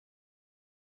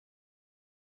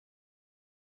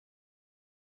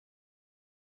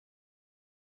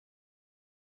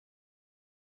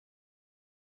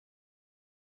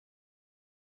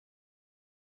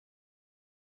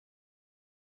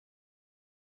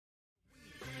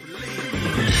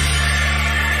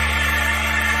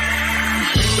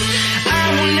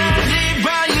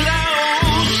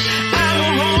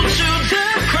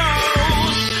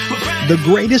The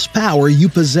greatest power you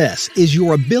possess is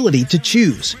your ability to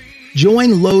choose.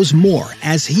 Join Lowe's Moore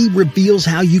as he reveals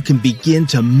how you can begin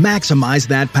to maximize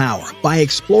that power by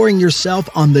exploring yourself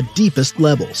on the deepest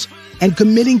levels and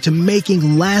committing to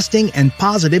making lasting and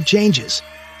positive changes.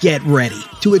 Get ready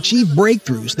to achieve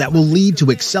breakthroughs that will lead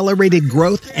to accelerated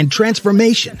growth and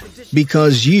transformation,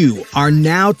 because you are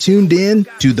now tuned in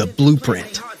to the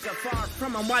Blueprint.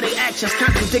 Why the actions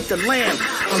contradict the lamb.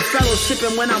 I'm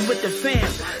fellowshipping when I'm with the fam.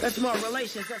 That's more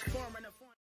relations. That's forming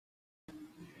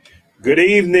a... Good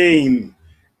evening,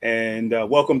 and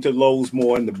welcome to Lowe's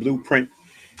Moore and the Blueprint.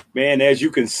 Man, as you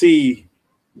can see,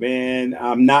 man,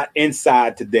 I'm not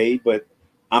inside today, but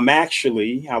I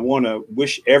want to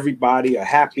wish everybody a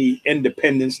happy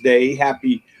Independence Day,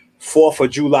 happy 4th of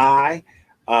July,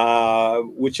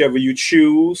 whichever you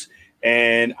choose.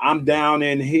 And I'm down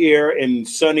in here in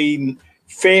sunny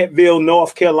Fayetteville,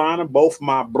 North Carolina. Both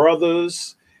my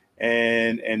brothers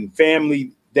and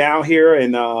family down here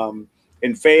in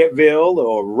Fayetteville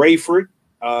or Rayford,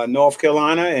 North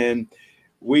Carolina, and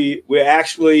we're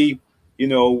actually,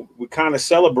 we kind of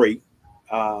celebrate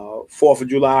 4th of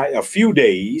July a few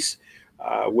days,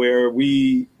 where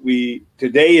we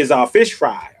today is our fish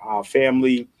fry, our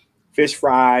family fish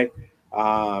fry.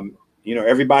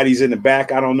 Everybody's in the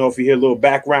back. I don't know if you hear a little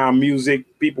background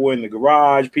music. People in the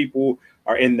garage, people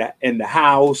are in the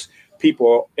house, people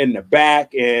are in the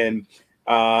back, and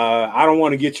I don't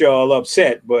want to get you all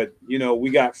upset, but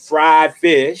we got fried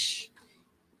fish,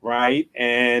 right?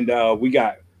 And we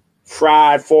got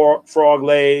fried frog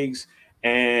legs,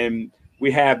 and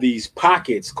we have these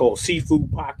pockets called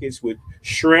seafood pockets with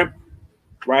shrimp,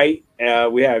 right?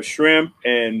 We have shrimp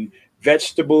and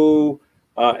vegetable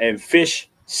and fish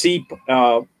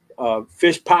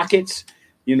fish pockets.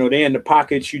 They're in the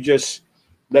pockets. You just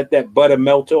let that butter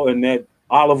melt and that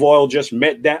olive oil just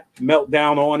melt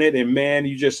down on it, and man,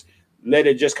 you just let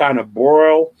it just kind of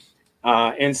boil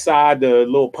inside the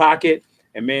little pocket,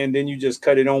 and man, then you just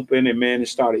cut it open and man, it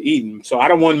started eating. So I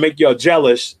don't want to make y'all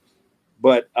jealous,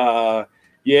 but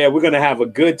yeah, we're gonna have a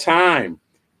good time.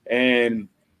 And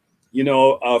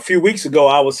a few weeks ago,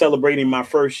 I was celebrating my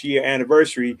first year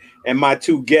anniversary, and my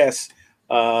two guests,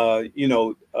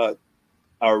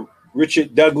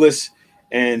 Richard Douglas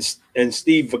and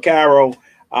Steve Vaccaro,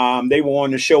 they were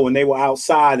on the show and they were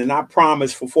outside, and I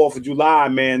promised for 4th of July,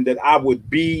 man, that I would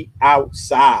be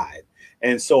outside.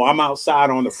 And so I'm outside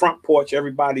on the front porch.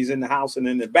 Everybody's in the house and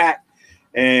in the back.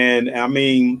 And I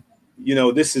mean,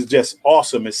 this is just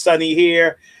awesome. It's sunny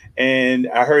here, and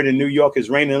I heard in New York it's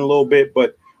raining a little bit,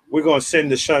 but we're going to send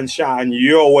the sunshine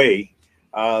your way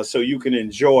so you can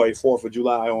enjoy 4th of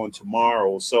July on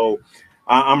tomorrow. So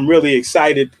I'm really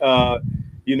excited.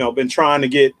 Been trying to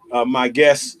get my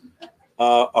guests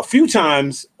a few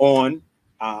times on.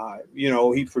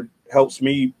 He helps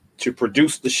me to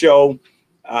produce the show.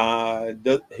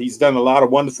 He's done a lot of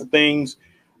wonderful things,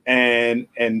 and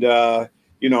I'm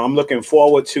looking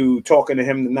forward to talking to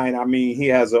him tonight. I mean, he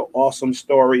has an awesome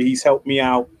story. He's helped me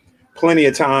out plenty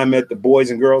of time at the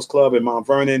Boys and Girls Club in Mount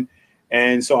Vernon,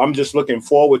 and so I'm just looking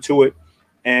forward to it,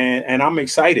 and I'm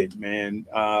excited, man,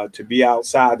 to be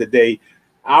outside today.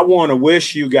 I want to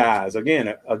wish you guys again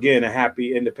a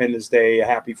happy Independence Day, a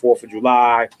happy 4th of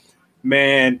July.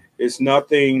 Man, it's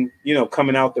nothing,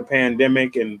 coming out the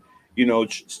pandemic and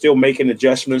still making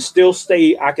adjustments. Still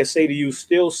stay, I can say to you,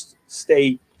 still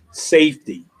stay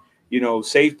safety.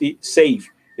 Safe.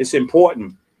 It's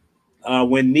important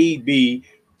when need be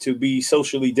to be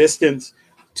socially distanced,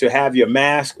 to have your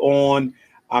mask on.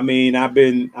 I mean, I've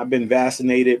been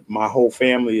vaccinated. My whole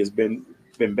family has been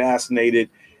vaccinated.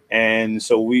 And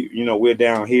so we're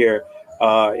down here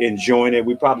enjoying it.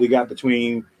 We probably got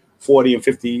between 40 and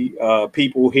 50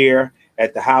 people here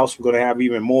at the house. We're going to have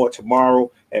even more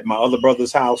tomorrow at my other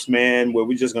brother's house, man, where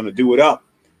we're just going to do it up.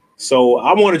 So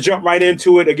I want to jump right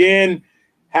into it again.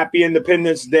 Happy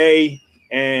Independence Day,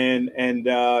 and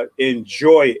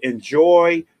enjoy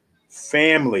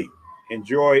family.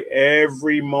 Enjoy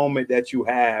every moment that you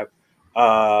have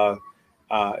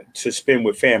to spend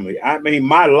with family. I mean,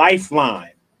 my lifeline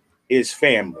is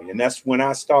family. And that's when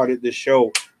I started the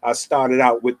show. I started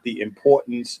out with the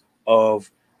importance of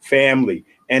family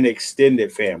and extended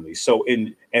family. So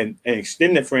and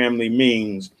extended family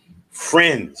means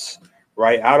friends,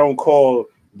 right? I don't call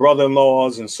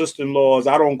brother-in-laws and sister-in-laws,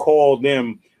 I don't call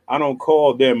them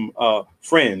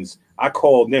friends. I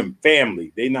call them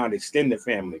family. They're not extended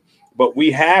family. But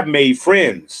we have made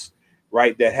friends,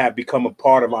 right, that have become a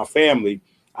part of our family.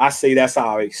 I say that's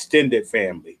our extended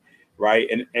family. Right.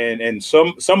 And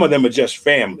some of them are just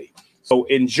family. So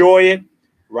enjoy it.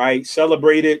 Right.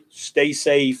 Celebrate it. Stay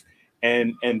safe.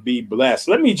 and be blessed.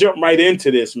 Let me jump right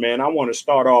into this, man. I want to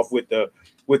start off with the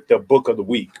book of the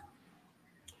week.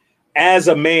 As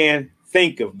a Man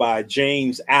Thinketh by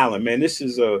James Allen. Man, this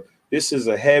is a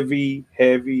heavy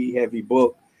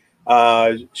book.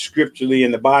 Scripturally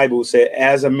in the Bible said,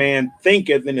 as a man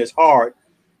thinketh in his heart,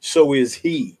 so is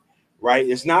he. Right?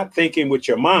 It's not thinking with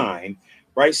your mind.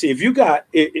 Right? See, if you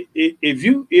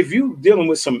dealing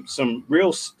with some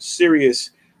real serious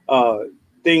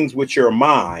things with your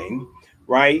mind,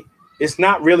 right? It's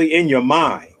not really in your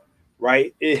mind.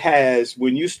 Right. It has,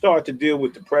 when you start to deal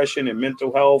with depression and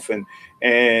mental health and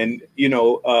anxiety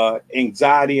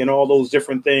and all those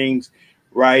different things.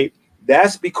 Right.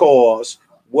 That's because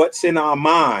what's in our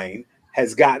mind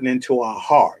has gotten into our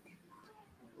heart.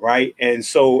 Right. And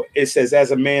so it says,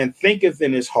 as a man thinketh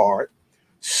in his heart,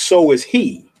 so is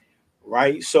he.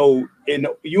 Right. So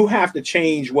you have to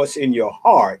change what's in your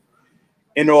heart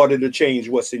in order to change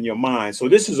what's in your mind. So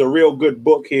this is a real good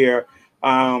book here.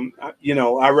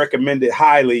 I recommend it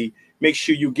highly. Make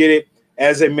sure you get it.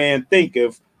 As a Man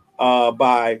Thinketh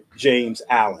by James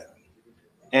Allen.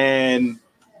 And,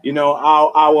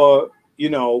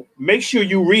 make sure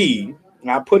you read.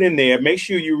 I put in there, make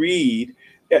sure you read.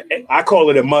 I call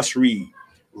it a must read.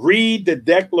 Read the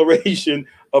Declaration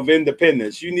of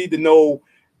Independence. You need to know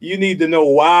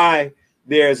why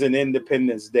there's an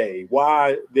Independence Day,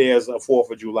 why there's a 4th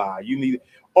of July.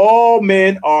 All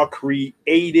men are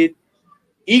created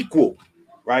equal,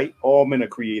 right? All men are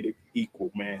created equal,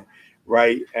 man,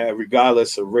 right?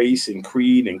 Regardless of race and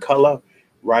creed and color,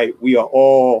 right? We are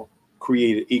all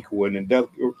created equal, and the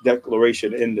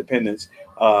Declaration of Independence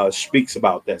speaks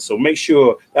about that. So make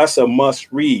sure that's a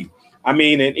must read. I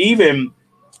mean, and even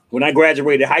when I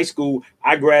graduated high school,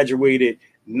 I graduated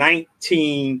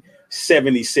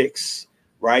 1976,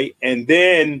 right? And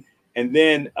then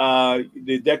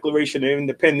the Declaration of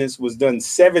Independence was done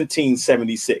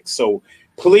 1776. So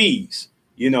please,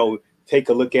 take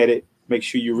a look at it. Make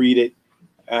sure you read it,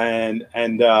 and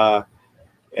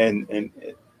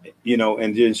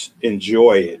just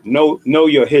enjoy it. Know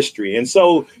your history. And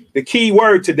so the key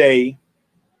word today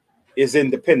is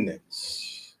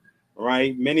independence.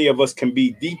 Right? Many of us can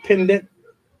be dependent,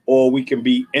 or we can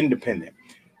be independent.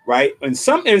 Right? In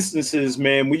some instances,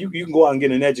 man, when you can go out and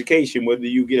get an education, whether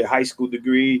you get a high school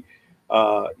degree,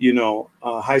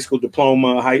 high school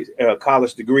diploma,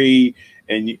 college degree,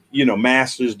 and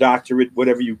master's, doctorate,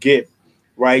 whatever you get,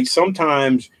 right?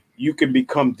 Sometimes you can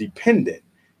become dependent,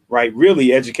 right?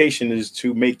 Really, education is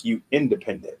to make you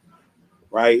independent,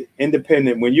 right?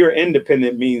 Independent. When you're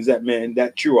independent means that, man,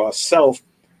 that you are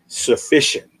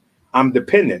self-sufficient. I'm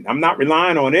dependent. I'm not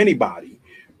relying on anybody,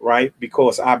 right?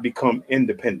 Because I become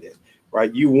independent,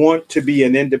 right? You want to be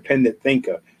an independent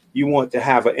thinker. You want to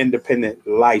have an independent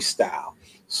lifestyle.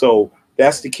 So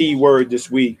that's the key word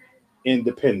this week,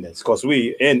 independence, because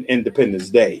we in Independence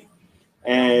Day.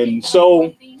 And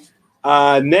so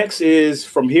next is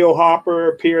from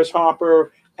Pierce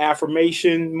Harper,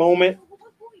 affirmation moment.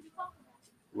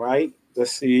 Right?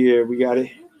 Let's see here. We got it.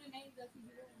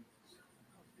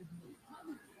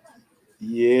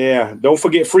 Yeah. Don't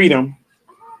forget freedom.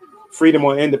 Freedom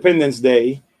on Independence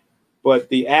Day. But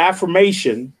the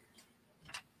affirmation,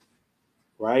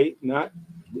 right? Not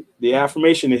the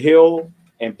affirmation, the Hill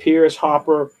and Pierce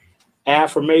Harper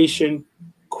affirmation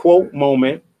quote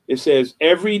moment. It says,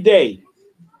 every day,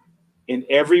 in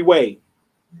every way,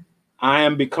 I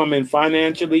am becoming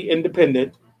financially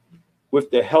independent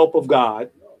with the help of God.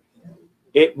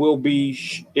 It will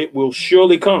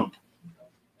surely come.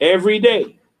 Every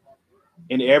day,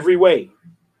 in every way,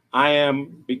 I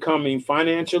am becoming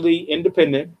financially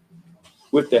independent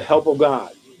with the help of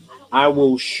God. It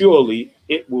will surely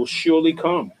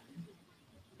come.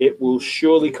 It will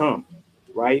surely come,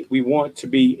 right? We want to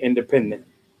be independent,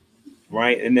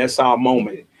 right? And that's our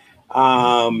moment.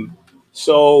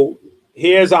 So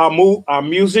here's our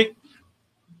music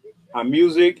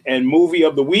and movie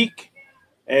of the week.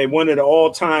 And one of the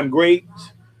all-time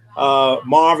greats,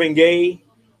 Marvin Gaye,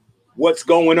 What's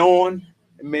Going On.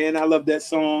 Man, I love that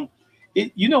song.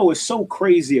 It's so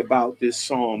crazy about this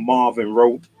song Marvin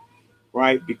wrote,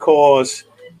 right? Because,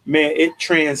 man, it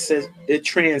transcends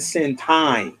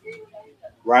time,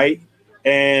 right?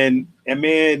 And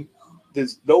man,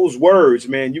 those words,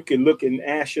 man, you can look and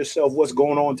ask yourself what's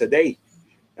going on today.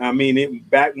 I mean,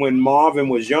 back when Marvin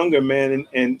was younger, man,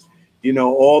 and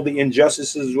all the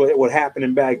injustices were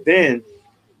happening back then,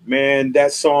 man,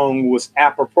 that song was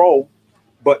apropos,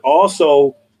 but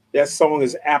also that song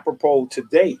is apropos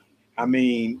today. I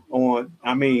mean,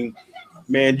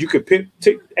 man, you could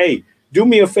hey, do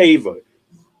me a favor,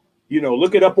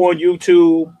 look it up on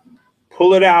YouTube,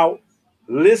 pull it out,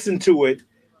 listen to it,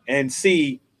 and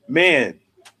see, man,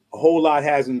 a whole lot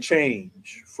hasn't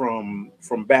changed from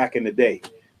back in the day,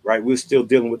 right? We're still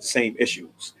dealing with the same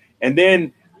issues. And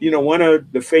then, one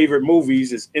of the favorite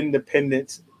movies is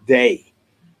Independence Day,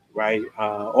 right?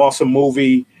 Awesome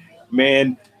movie,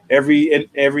 man. Every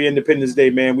Independence Day,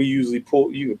 man, we usually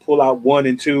you can pull out one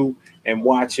and two and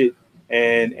watch it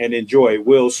and enjoy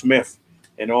Will Smith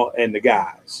and the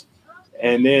guys.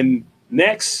 And then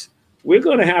next, we're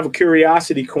going to have a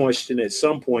curiosity question at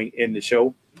some point in the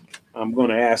show. I'm going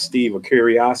to ask Steve a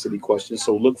curiosity question,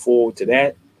 so look forward to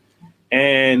that.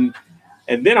 And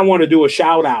then I want to do a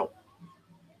shout out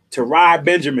to Rye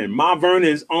Benjamin, Mount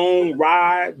Vernon's own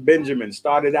Rye Benjamin.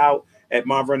 Started out at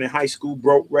Mount Vernon High School,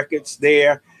 broke records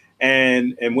there,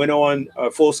 and went on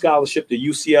a full scholarship to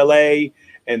UCLA,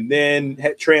 and then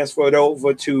had transferred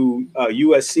over to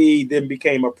USC, then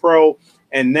became a pro,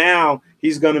 and now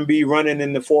he's going to be running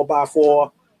in the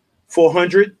 4x4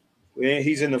 400.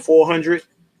 He's in the 400,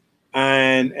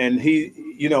 and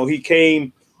he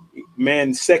came,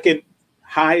 man, second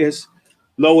highest,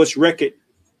 lowest record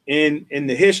in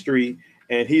the history,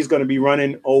 and he's going to be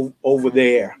running over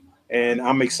there, and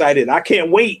I'm excited. I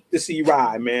can't wait to see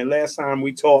Rye, man. Last time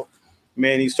we talked,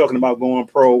 man, he's talking about going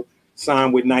pro,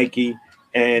 signed with Nike,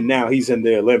 and now he's in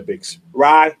the Olympics.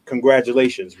 Rye,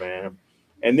 congratulations, man.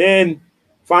 And then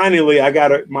finally, I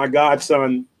got my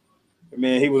godson,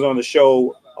 man. He was on the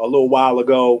show a little while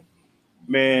ago,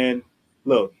 man.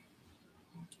 Look,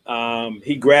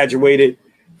 he graduated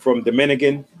from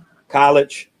Dominican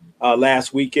College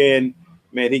last weekend.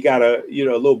 Man, he got a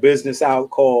little business out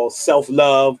called Self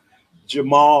Love.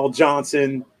 Jamal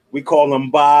Johnson, we call him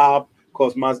Bob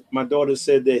because my daughter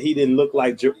said that he didn't look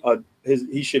like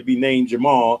he should be named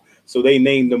Jamal, so they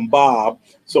named him Bob.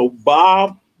 So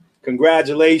Bob,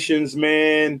 congratulations,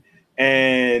 man.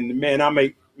 And man,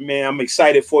 I'm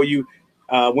excited for you.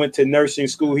 Went to nursing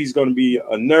school. He's going to be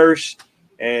a nurse,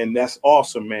 and that's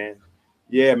awesome, man.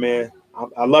 Yeah, man.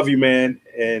 I love you, man,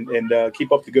 and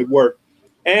keep up the good work.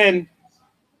 And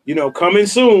coming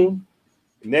soon,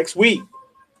 next week,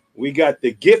 we got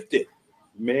the gifted.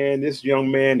 Man, this young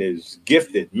man is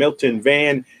gifted. Milton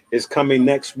Van is coming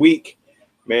next week.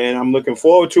 Man, I'm looking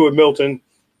forward to it, Milton.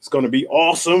 It's going to be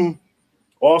awesome.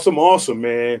 Awesome,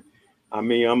 man. I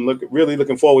mean, I'm really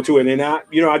looking forward to it. And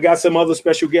I got some other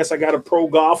special guests. I got a pro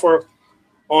golfer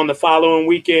on the following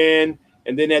weekend.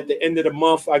 And then at the end of the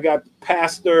month, I got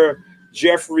Pastor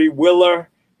Jeffrey Willer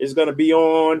is going to be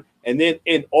on. And then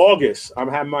in August, I'm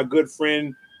having my good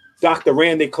friend, Dr.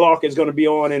 Randy Clark is going to be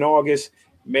on in August.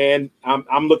 Man,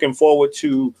 I'm looking forward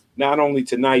to not only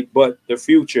tonight, but the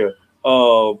future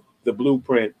of the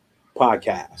BluePrint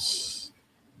podcast.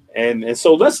 And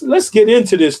so let's get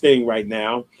into this thing right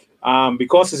now.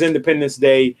 Because it's Independence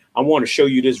Day, I want to show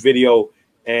you this video,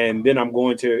 and then I'm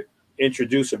going to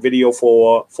introduce a video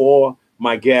for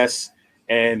my guests,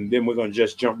 and then we're going to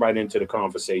just jump right into the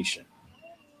conversation.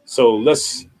 So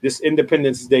this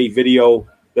Independence Day video,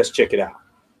 let's check it out.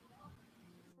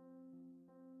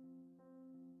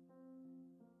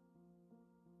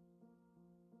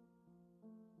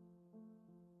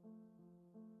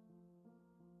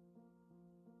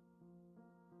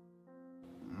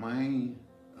 My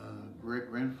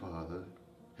great-grandfather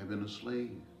had been a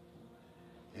slave,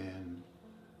 and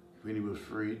when he was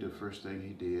freed, the first thing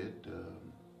he did,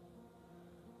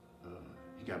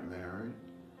 he got married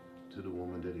to the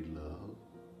woman that he loved.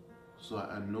 So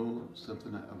I know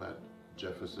something about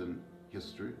Jefferson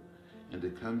history, and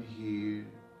to come here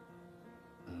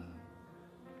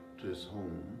to his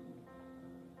home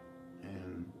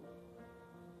and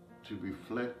to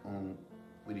reflect on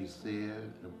what he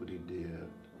said and what he did,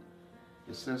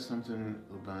 it says something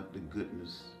about the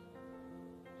goodness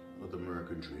of the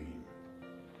American dream.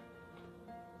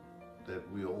 That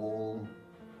we all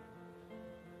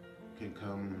can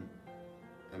come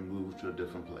and move to a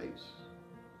different place.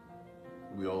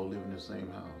 We all live in the same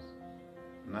house.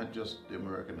 Not just the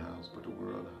American house, but the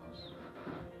world house.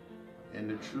 And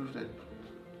the truth that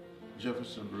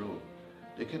Jefferson wrote,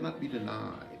 they cannot be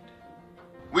denied.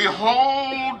 We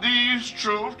hold these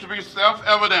truths to be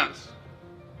self-evident,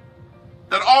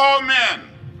 that all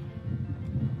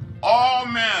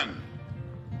men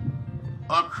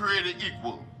are created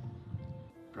equal.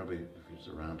 Probably if it's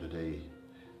around today,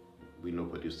 we know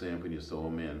what you're saying when you say all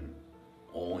men,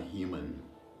 all human.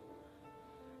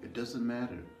 It doesn't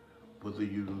matter whether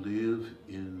you live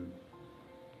in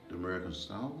the American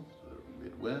South, or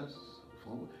Midwest,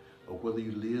 or whether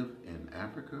you live in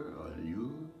Africa or in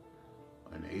Europe,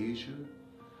 in Asia,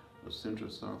 or Central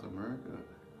South America.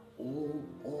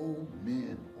 All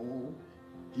men, all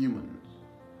humans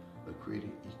are created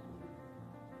equal.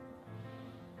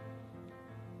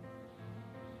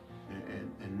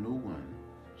 And no one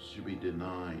should be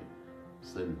denied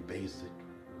certain basic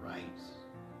rights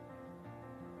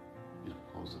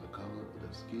because of the color of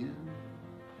their skin,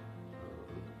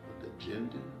 the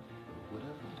gender, or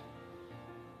whatever.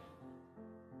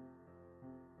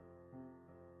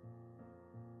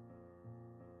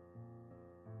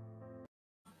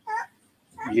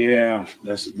 Yeah,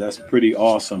 that's pretty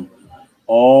awesome.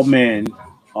 All men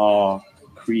are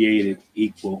created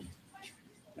equal.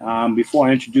 Before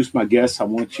I introduce my guests, I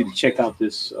want you to check out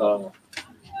this. I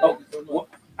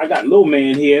got little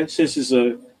man here since it's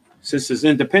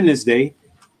Independence Day.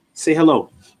 Say hello.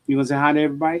 You gonna say hi to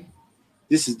everybody?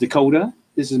 This is Dakota.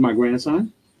 This is my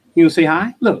grandson. You gonna say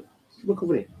hi? Look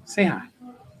over there. Say hi.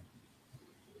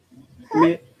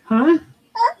 Man. Huh?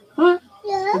 Huh?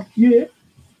 Yeah.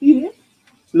 Yeah.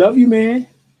 Love you, man.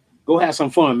 Go have some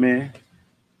fun, man.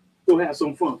 Go have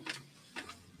some fun.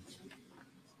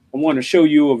 I want to show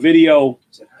you a video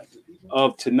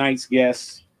of tonight's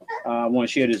guest. I want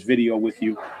to share this video with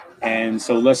you, and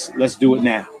so let's do it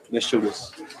now. Let's show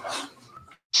this.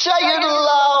 Say it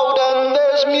loud and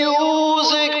there's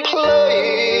music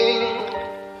playing.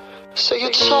 Say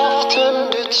it soft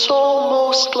and it's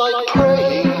almost like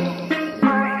praying.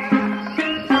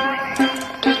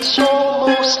 It's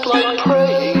almost like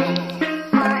praying.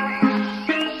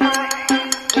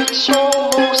 It's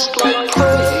almost like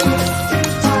praying.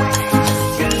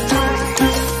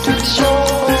 It's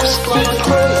almost like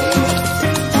praying.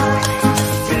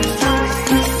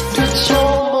 It's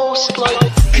almost like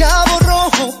Cabo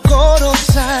Rojo,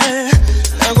 Corozal,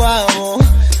 Naguabo,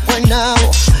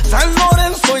 Guaynabo, San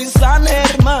Lorenzo y San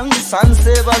Germán, San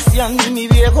Sebastián y mi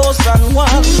viejo San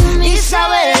Juan,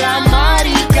 Isabela,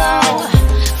 Maricao,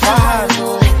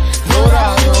 Fajardo,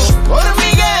 Dorado,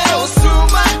 Hormiguero,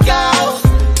 Sumacao,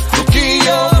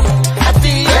 Trujillo,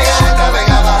 Atillo.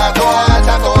 Vega baja, toda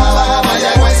baja,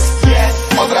 Mayagüez,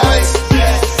 otra vez,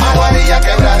 Aguadilla,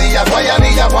 Quebradilla,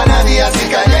 Guayanilla, Juanadía, y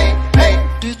Calle, hey.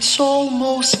 It's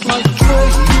almost like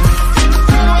praying.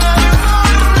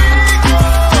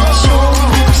 It's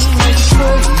almost like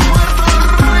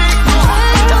praying.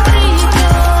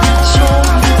 It's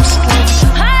almost like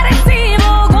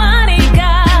Arecibo,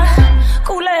 Guanica,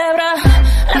 Culebra,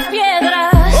 Las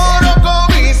Piedras.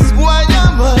 Orocovis,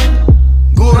 Guayama,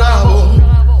 Gurabo,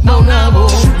 Maunabo,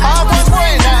 Aguas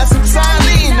Buenas,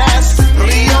 Salinas,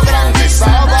 Río Grande,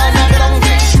 Sabana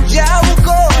Grande,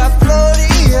 Yabucoa,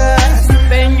 Florida,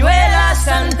 Peñuela,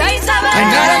 Santa Isabel.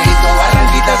 Naranjito,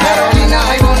 Barranquita, Carolina,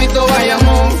 ay bonito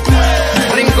Bayamón,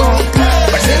 Rincón,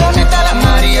 Barceloneta, La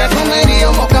María,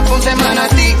 Comerío, Moca, Ponce,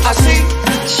 Manatí, así.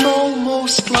 It's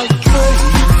almost like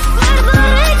praying.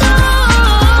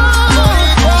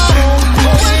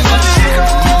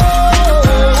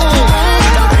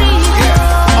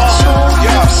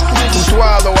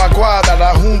 Utuado, Aguada,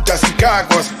 Las Juntas y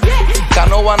Caguas.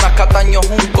 Canóvanas, Cataño,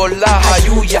 Junco, Laja,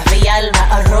 Yuya, Villalba,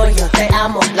 Arroyo, te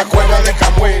amo. La cueva de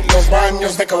Camuy, los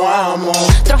baños de Coamo.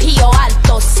 Trujillo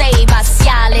Alto, Ceiba,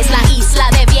 Ciales, la isla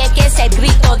de Vieques, el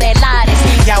Grito de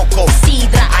Lares. Yauco,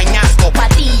 Sidra, Añasco,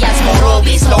 Patillas,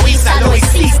 Morovis, Loíza, no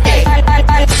existe.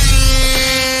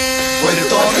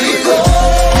 Puerto Rico.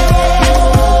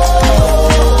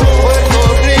 Puerto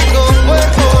Rico,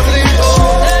 Puerto Rico.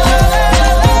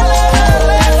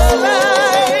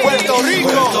 Puerto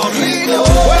Rico, Puerto Rico,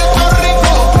 Puerto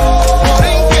Rico.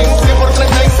 Brinquense por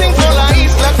 35 la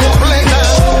isla completa.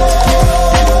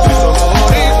 Somos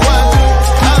boricuas,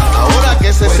 ahora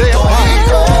que se sepa.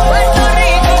 Puerto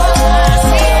Rico,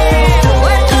 sí,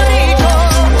 Puerto Rico.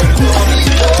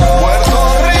 Puerto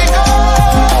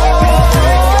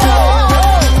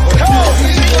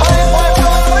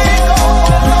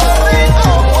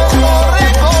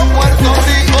Rico, Puerto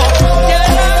Rico.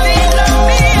 Tierra linda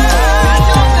mía,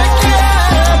 yo te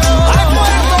quiero. Ay,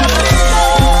 Puerto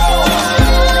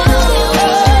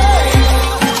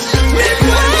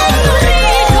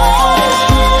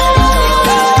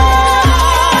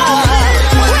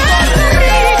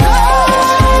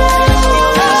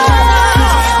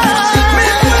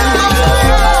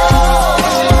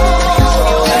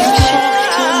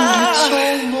It's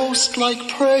almost like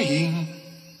praying.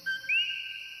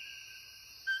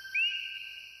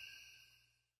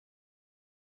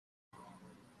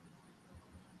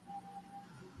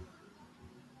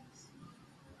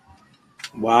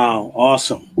 Wow,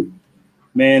 awesome,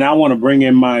 man! I want to bring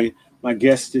in my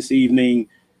guest this evening,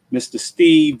 Mr.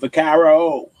 Steve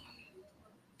Vaccaro.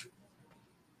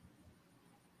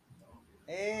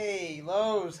 Hey,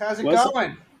 Lowe's, how's it What's up?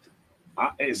 going?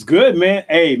 It's good, man.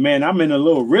 Hey, man, I'm in a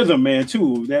little rhythm, man,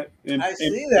 too. That I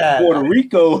see in that. Puerto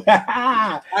Rico.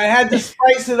 I had to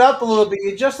spice it up a little bit.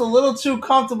 You're just a little too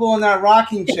comfortable in that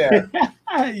rocking chair.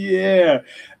 Yeah,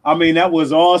 I mean that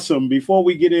was awesome. Before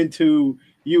we get into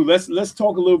you, let's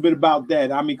talk a little bit about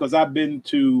that. I mean, because I've been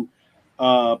to,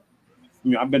 I've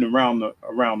been around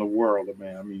the world,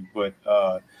 man. I mean, but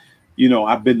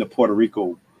I've been to Puerto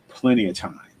Rico plenty of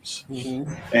times,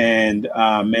 and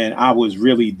man, I was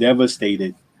really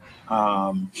devastated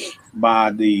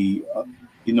by the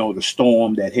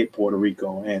storm that hit Puerto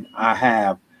Rico, and I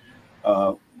had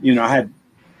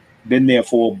been there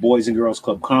for Boys and Girls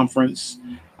Club conference.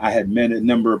 I had met a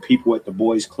number of people at the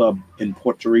Boys Club in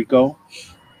Puerto Rico,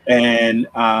 and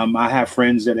I have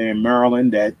friends that are in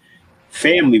Maryland that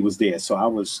family was there, so I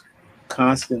was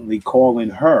constantly calling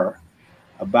her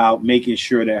about making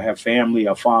sure that her family,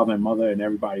 her father and mother, and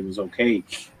everybody was okay.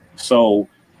 So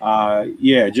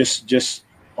yeah, just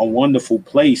a wonderful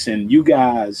place, and you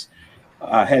guys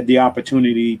had the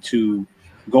opportunity to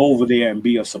go over there and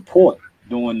be a support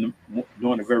during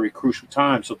a very crucial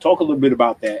time. So talk a little bit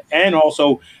about that, and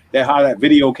also that how that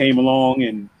video came along,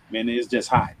 and man, it's just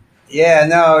hot. Yeah,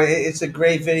 no, it's a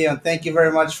great video, and thank you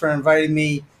very much for inviting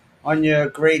me on your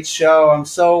great show. I'm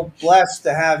so blessed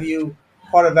to have you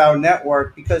part of our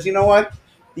network because you know what?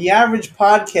 The average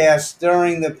podcast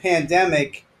during the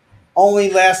pandemic only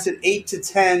lasted 8 to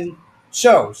 10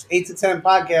 shows, 8 to 10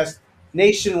 podcasts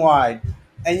nationwide,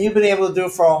 and you've been able to do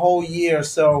it for a whole year.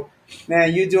 So,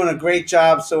 man, you're doing a great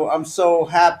job. So I'm so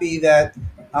happy that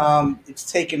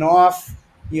it's taken off.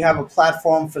 You have a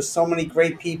platform for so many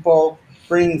great people,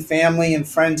 bringing family and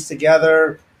friends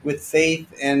together with faith,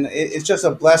 and it's just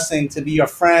a blessing to be your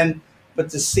friend, but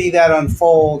to see that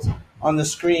unfold on the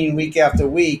screen week after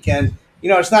week. And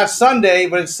it's not Sunday,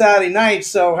 but it's Saturday night.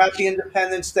 So happy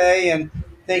Independence Day, and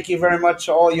thank you very much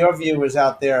to all your viewers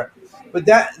out there. But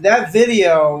that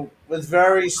video was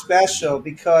very special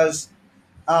because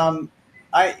um,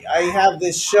 I have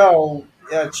this show,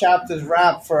 Chapters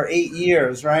Wrap, for 8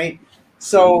 years, right?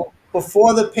 So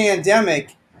before the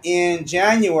pandemic in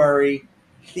January,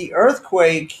 the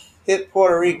earthquake hit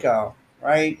Puerto Rico,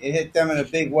 right? It hit them in a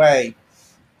big way.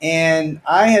 And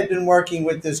I had been working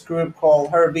with this group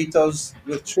called Herbitos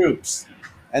with Troops.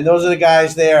 And those are the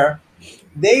guys there.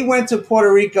 They went to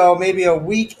Puerto Rico maybe a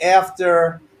week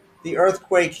after the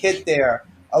earthquake hit there.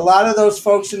 A lot of those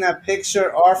folks in that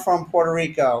picture are from Puerto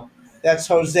Rico. That's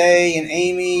Jose and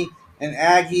Amy and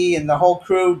Aggie and the whole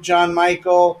crew, John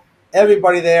Michael,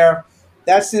 everybody there.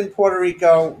 That's in Puerto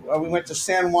Rico. We went to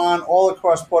San Juan, all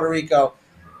across Puerto Rico.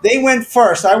 They went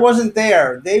first. I wasn't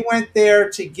there. They went there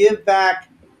to give back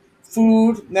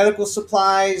food, medical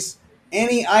supplies,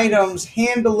 any items,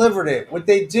 hand delivered it. What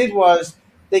they did was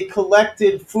they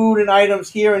collected food and items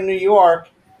here in New York.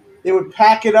 They would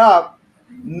pack it up,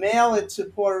 mail it to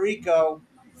Puerto Rico,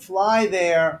 fly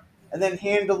there, and then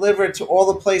hand deliver it to all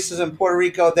the places in Puerto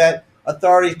Rico that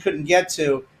authorities couldn't get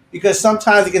to because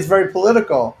sometimes it gets very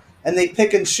political and they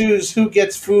pick and choose who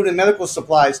gets food and medical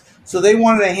supplies. So they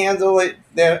wanted to handle it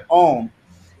their own.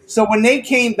 So when they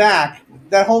came back,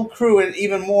 that whole crew and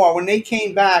even more, when they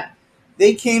came back,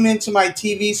 they came into my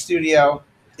TV studio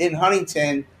in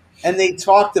Huntington and they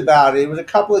talked about it. It was a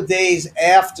couple of days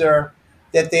after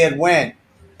that they had went.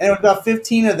 And it was about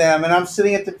 15 of them, and I'm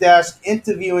sitting at the desk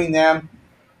interviewing them,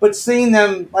 but seeing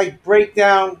them like break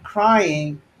down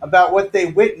crying about what they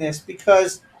witnessed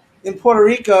because in Puerto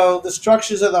Rico, the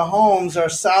structures of the homes are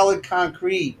solid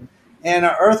concrete. And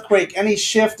an earthquake, any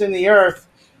shift in the earth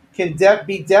can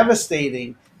be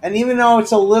devastating. And even though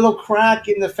it's a little crack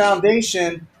in the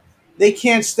foundation, they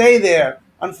can't stay there.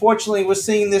 Unfortunately, we're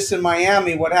seeing this in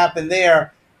Miami, what happened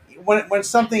there. When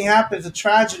something happens, a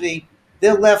tragedy,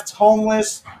 they're left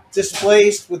homeless,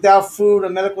 displaced, without food or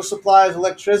medical supplies,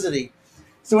 electricity.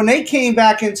 So when they came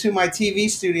back into my TV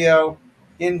studio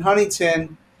in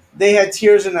Huntington, they had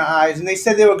tears in their eyes, and they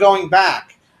said they were going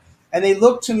back. And they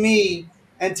looked to me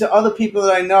and to other people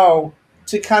that I know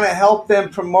to kind of help them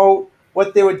promote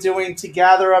what they were doing to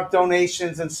gather up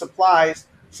donations and supplies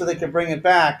so they could bring it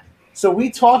back. So we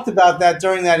talked about that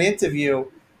during that interview.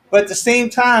 But at the same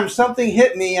time, something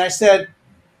hit me. I said,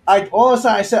 all of a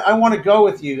sudden, I said, I want to go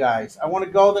with you guys. I want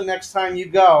to go the next time you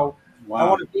go. Wow. I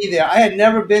want to be there. I had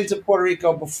never been to Puerto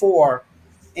Rico before.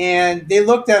 And they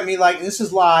looked at me like, this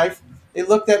is live. They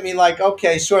looked at me like,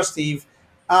 okay, sure, Steve.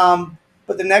 But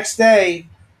the next day,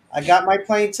 I got my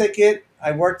plane ticket.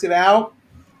 I worked it out.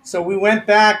 So we went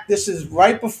back. This is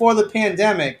right before the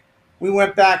pandemic. We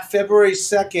went back February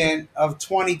 2nd of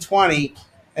 2020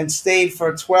 and stayed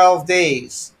for 12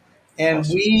 days. And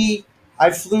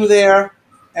I flew there,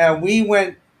 and we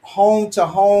went home to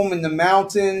home in the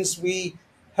mountains. We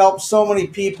helped so many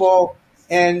people,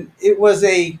 and it was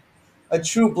a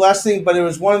true blessing. But it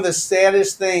was one of the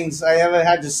saddest things I ever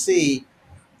had to see,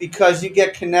 because you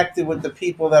get connected with the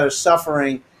people that are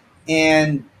suffering,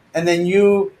 and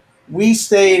then we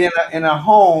stayed in a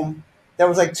home that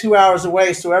was like 2 hours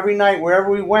away. So every night, wherever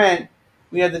we went,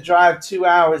 we had to drive 2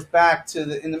 hours back in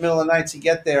the middle of the night to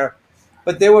get there.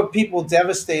 But there were people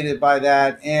devastated by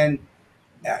that, and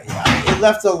it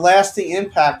left a lasting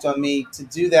impact on me to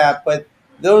do that. But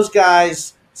those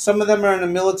guys, some of them are in the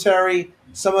military,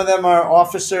 some of them are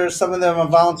officers, some of them are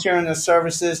volunteering their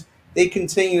services. They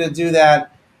continue to do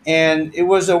that, and it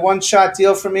was a one-shot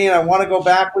deal for me, and I want to go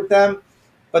back with them.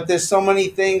 But there's so many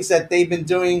things that they've been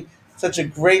doing such a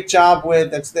great job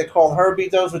with. They're called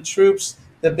Herbitos with Troops.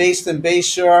 They're based in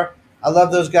Bayshore. I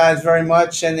love those guys very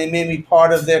much, and they made me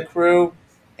part of their crew.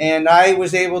 And I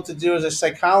was able to do, as a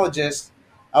psychologist,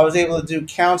 I was able to do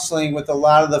counseling with a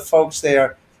lot of the folks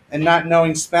there. And not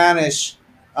knowing Spanish,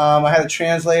 I had a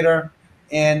translator,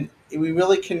 and we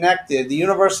really connected. The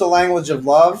universal language of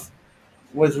love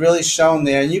was really shown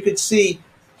there. And you could see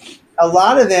a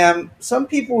lot of them, some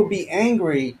people would be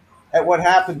angry at what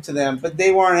happened to them, but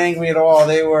they weren't angry at all.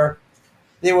 They were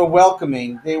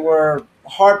welcoming. They were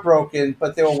heartbroken,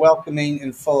 but they were welcoming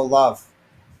and full of love.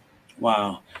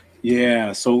 Wow.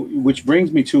 Yeah. So, which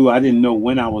brings me to, I didn't know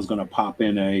when I was going to pop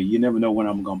in you never know when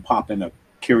I'm going to pop in a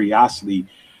curiosity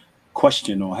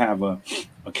question or have a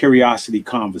curiosity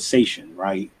conversation,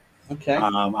 right? Okay.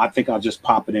 I think I'll just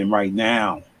pop it in right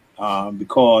now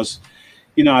because,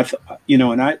 and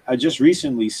I just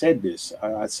recently said this.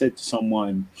 I said to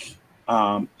someone,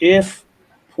 if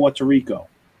Puerto Rico,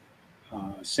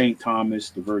 St. Thomas,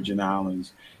 the Virgin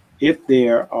Islands, if they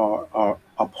are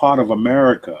a part of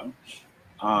America,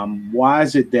 why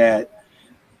is it that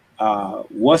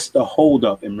what's the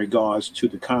holdup in regards to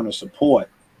the kind of support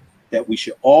that we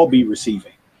should all be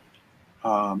receiving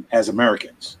as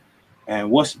Americans, and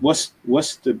what's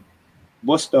the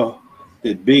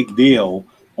big deal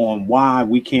on why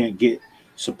we can't get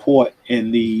support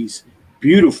in these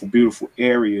beautiful, beautiful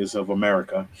areas of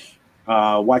America?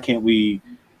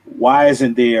 Why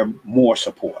isn't there more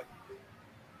support?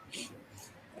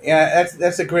 Yeah,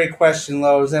 that's a great question,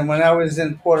 Lowe's. And when I was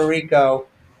in Puerto Rico,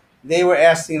 they were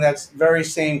asking that very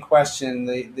same question.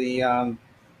 The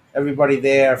everybody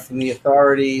there, from the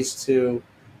authorities to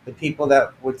the people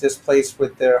that were displaced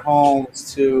with their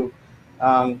homes to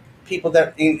people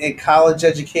that in college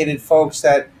educated folks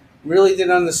that really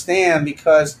didn't understand,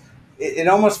 because it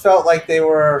almost felt like they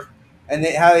were, and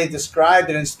how they described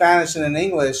it in Spanish and in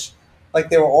English, like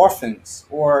they were orphans,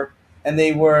 and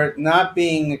they were not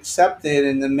being accepted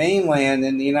in the mainland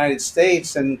in the United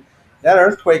States. And that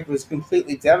earthquake was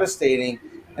completely devastating.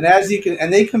 And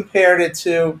and they compared it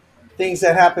to things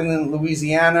that happened in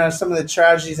Louisiana, some of the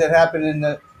tragedies that happened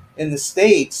in the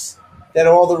States, that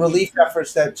all the relief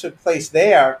efforts that took place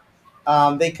there,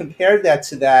 they compared that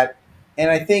to that.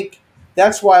 And I think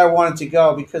that's why I wanted to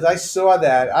go, because I saw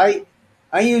that.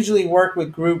 I usually work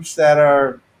with groups that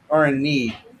are in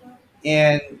need.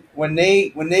 And when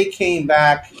they came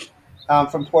back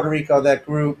from Puerto Rico, that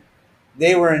group,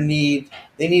 they were in need.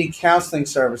 They needed counseling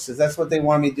services. That's what they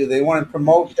wanted me to do. They wanted to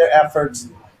promote their efforts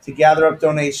to gather up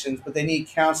donations, but they need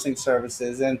counseling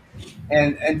services. And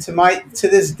to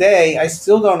this day, I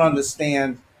still don't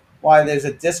understand why there's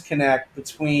a disconnect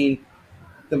between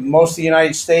most of the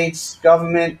United States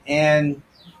government and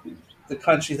the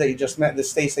countries that you just met, the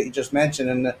states that you just mentioned,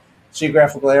 and the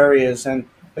geographical areas.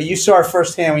 But you saw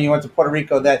firsthand when you went to Puerto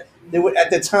Rico that at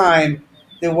the time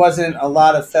there wasn't a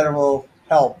lot of federal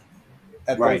help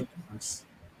at those times.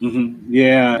 Mm-hmm.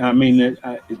 Yeah, I mean,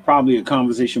 it's probably a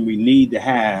conversation we need to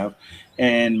have.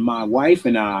 And my wife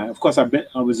and I, of course, I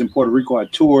was in Puerto Rico. I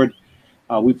toured.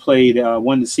 We played,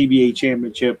 won the CBA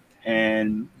championship,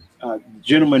 and the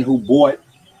gentleman who bought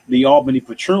the Albany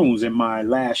Patroons in my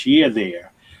last year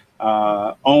there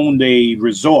owned a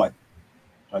resort,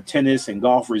 a tennis and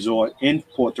golf resort in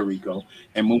Puerto Rico.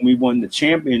 And when we won the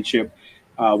championship,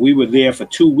 we were there for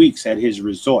 2 weeks at his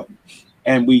resort,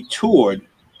 and we toured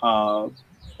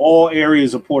all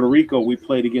areas of Puerto Rico. We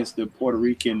played against the Puerto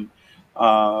Rican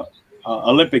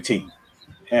Olympic team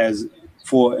as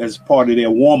part of their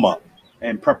warm up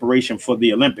and preparation for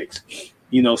the Olympics.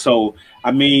 So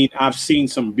I mean, I've seen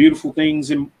some beautiful things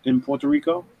in Puerto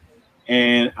Rico,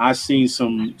 and I've seen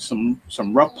some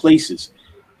rough places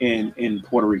in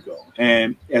Puerto Rico,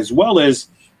 and as well as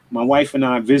my wife and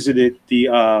I visited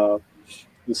the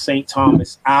St.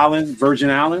 Thomas Island,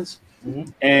 Virgin Islands,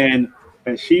 Mm-hmm. and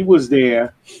she was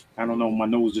there. I don't know, my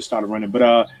nose just started running,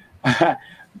 but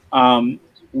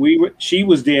she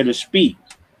was there to speak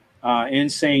in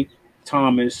St.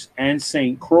 Thomas and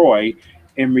St. Croix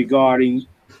in regarding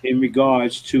in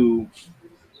regards to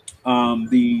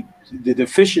the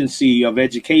deficiency of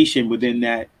education within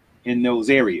that in those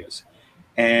areas,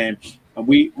 and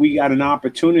we got an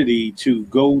opportunity to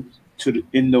go to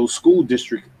in those school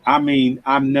districts. I mean,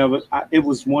 it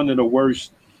was one of the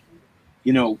worst.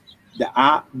 You know, the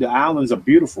islands are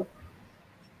beautiful.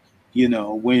 You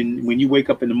know, when you wake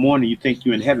up in the morning, you think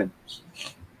you're in heaven.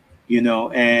 You know,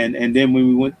 and then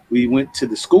when we went to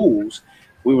the schools,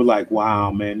 we were like, wow,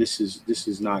 man, this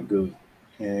is not good.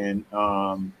 And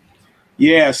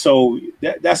yeah, so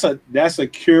that's a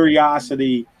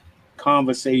curiosity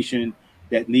conversation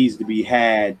that needs to be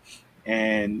had,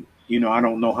 and I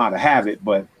don't know how to have it,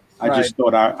 but I Right. just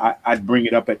thought I'd bring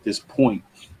it up at this point.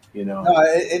 You know. No,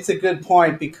 it's a good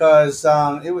point because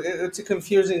it's a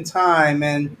confusing time,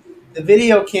 and the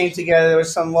video came together. There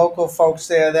was some local folks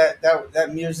there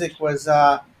that music was,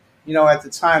 at the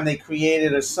time they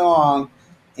created a song,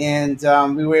 and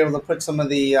we were able to put some of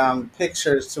the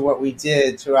pictures to what we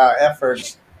did to our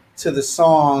efforts to the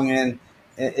song, and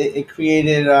it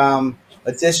created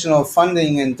additional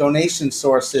funding and donation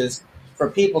sources for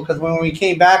people because when we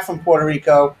came back from Puerto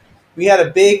Rico, we had a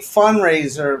big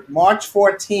fundraiser March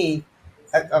 14th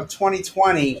of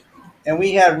 2020, and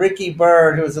we had Ricky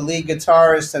Byrd, who was the lead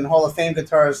guitarist and Hall of Fame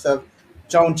guitarist of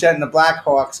Joan Jett and the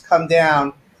Blackhawks, come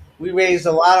down. We raised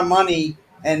a lot of money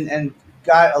and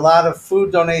got a lot of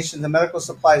food donations and medical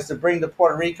supplies to bring to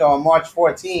Puerto Rico on March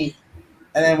 14th.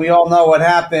 And then we all know what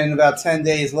happened about 10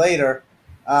 days later.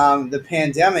 The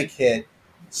pandemic hit.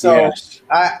 So, Yes.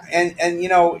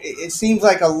 it seems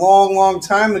like a long, long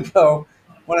time ago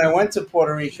when I went to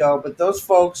Puerto Rico, but those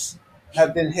folks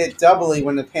have been hit doubly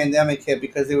when the pandemic hit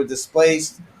because they were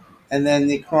displaced and then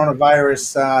the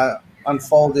coronavirus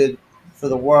unfolded for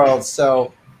the world.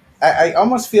 So I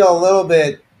almost feel a little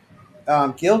bit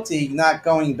guilty not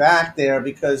going back there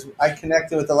because I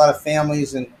connected with a lot of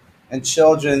families and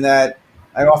children that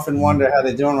I often wonder how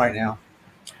they're doing right now.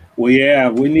 Well, yeah,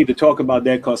 we need to talk about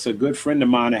that because a good friend of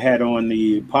mine I had on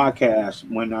the podcast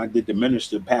when I did the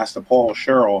minister, Pastor Paul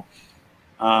Sherrill,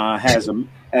 has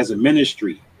a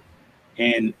ministry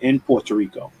in Puerto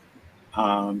Rico.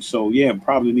 So yeah,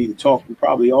 probably need to talk. We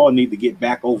probably all need to get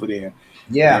back over there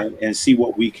Yeah. and see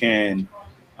what we can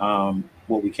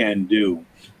do.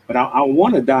 But I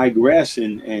want to digress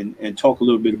and talk a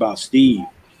little bit about Steve.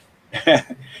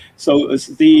 So,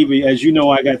 Steve, as you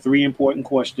know, I got three important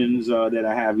questions that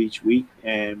I have each week,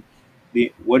 and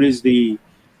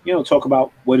talk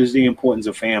about what is the importance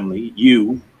of family.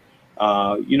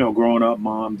 Growing up,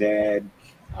 mom, dad,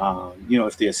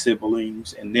 if they're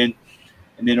siblings, and then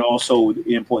also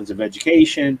the importance of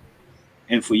education,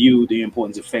 and for you, the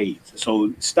importance of faith.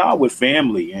 So, start with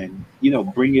family, and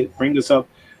bring us up,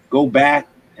 go back,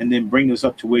 and then bring us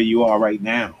up to where you are right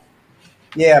now.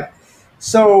 Yeah.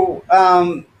 So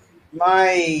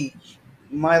my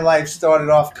my life started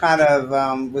off kind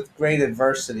of with great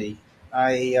adversity.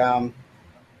 I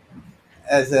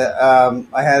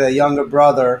I had a younger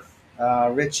brother,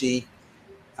 Richie,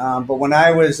 but when I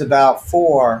was about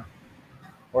 4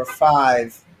 or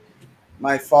 5,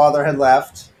 my father had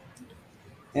left,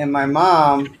 and my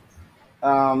mom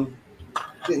um,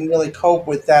 didn't really cope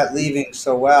with that leaving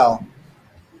so well.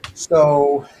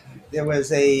 So there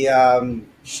was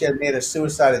she had made a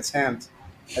suicide attempt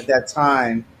at that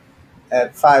time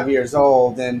at 5 years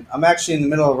old. And I'm actually in the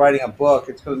middle of writing a book.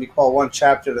 It's going to be called One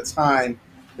Chapter at a Time,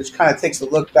 which kind of takes a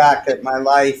look back at my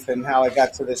life and how I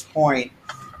got to this point.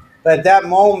 But at that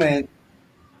moment,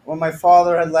 when my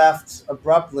father had left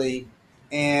abruptly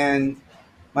and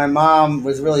my mom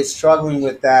was really struggling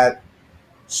with that,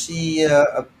 she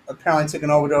apparently took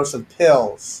an overdose of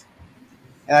pills.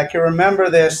 And I can remember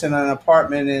this in an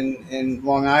apartment in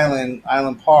Long Island,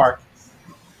 Island Park.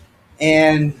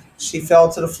 And she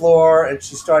fell to the floor and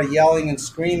she started yelling and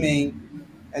screaming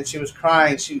and she was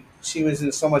crying. She was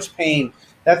in so much pain.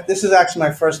 This is actually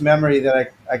my first memory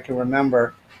that I can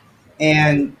remember.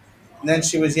 And then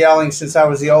she was yelling, since I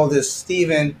was the oldest,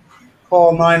 Stephen,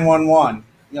 call 911.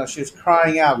 She was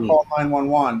crying out, call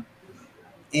 911.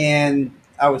 And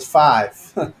I was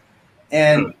 5.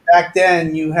 And back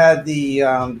then, you had the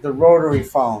rotary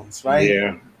phones, right?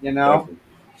 Yeah. You know.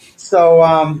 So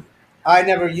I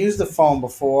never used the phone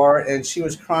before, and she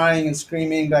was crying and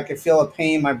screaming. But I could feel the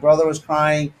pain. My brother was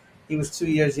crying. He was 2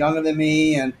 years younger than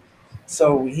me, and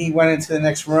so he went into the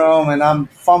next room, and I'm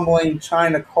fumbling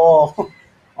trying to call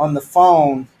on the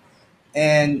phone,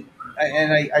 and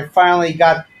I finally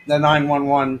got the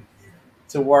 911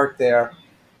 to work there.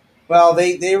 Well,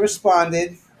 they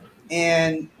responded,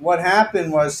 and what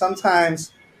happened was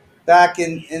sometimes back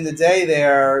in the day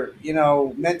there,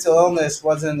 mental illness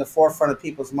wasn't in the forefront of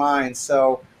people's minds.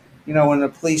 So, when the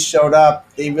police showed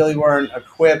up, they really weren't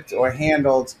equipped or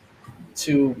handled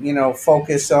to,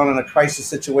 focus on a crisis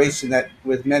situation that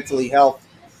with a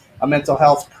mental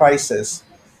health crisis.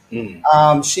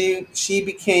 Mm. She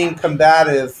became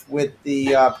combative with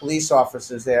the police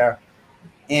officers there,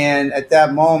 and at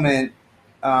that moment,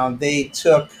 they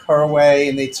took her away,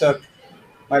 and they took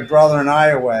my brother and I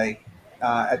away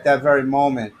at that very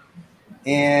moment.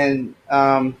 And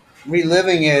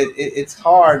reliving it's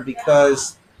hard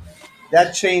because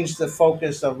that changed the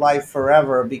focus of life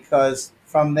forever. Because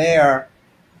from there,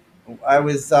 I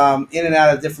was in and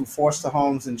out of different foster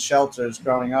homes and shelters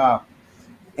growing up,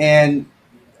 and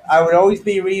I would always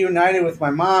be reunited with my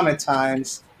mom at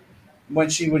times when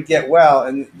she would get well,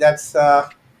 and that's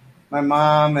my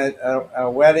mom at a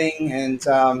wedding. And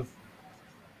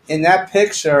in that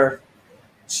picture,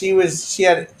 she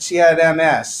had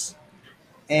MS,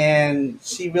 and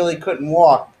she really couldn't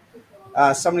walk.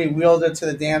 Somebody wheeled her to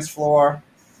the dance floor.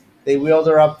 They wheeled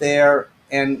her up there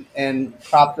and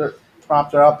propped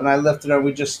her up, and I lifted her.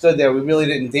 We just stood there. We really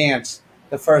didn't dance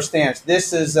the first dance.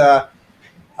 This is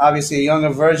obviously a younger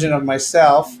version of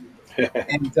myself,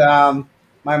 and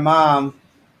my mom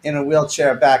in a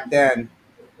wheelchair back then.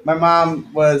 My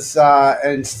mom was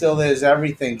and still is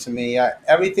everything to me.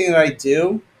 Everything that I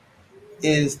do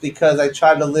is because I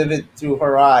tried to live it through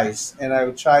her eyes, and I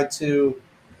would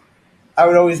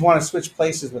always want to switch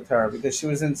places with her because she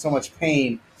was in so much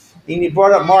pain. And you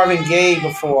brought up Marvin Gaye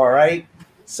before, right?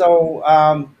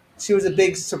 So she was a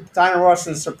big Dinah Ross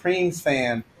and Supremes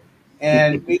fan,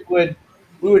 and we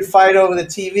would fight over the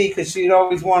TV because she'd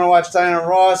always want to watch Dinah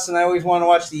Ross, and I always want to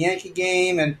watch the Yankee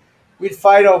game, and we'd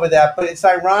fight over that. But it's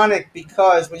ironic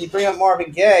because when you bring up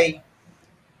Marvin Gaye,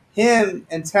 him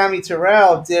and Tammy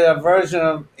Terrell did a version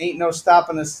of "Ain't No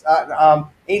Stopping Us,"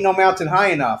 "Ain't No Mountain High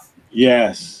Enough."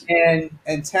 Yes. And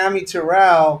Tammy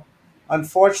Terrell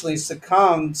unfortunately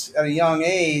succumbed at a young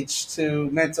age to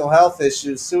mental health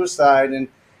issues, suicide, and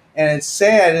it's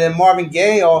sad. And then Marvin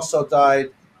Gaye also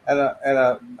died at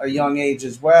a young age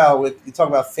as well. With you talk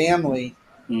about family,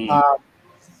 Mm.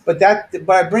 but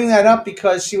I bring that up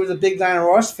because she was a big Dinah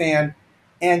Ross fan,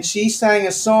 and she sang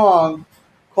a song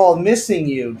called "Missing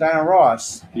You," Dinah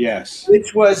Ross, Yes.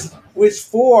 which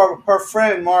for her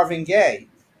friend Marvin Gaye.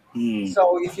 Mm.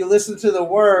 So if you listen to the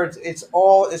words, it's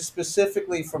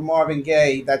specifically for Marvin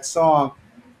Gaye, that song.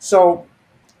 So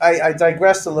I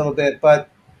digressed a little bit, but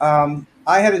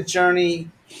I had a journey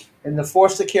in the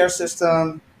foster care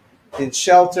system, in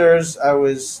shelters. I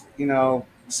was,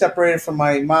 separated from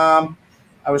my mom.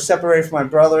 I was separated from my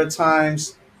brother at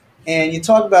times. And you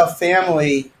talk about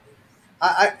family.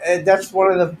 That's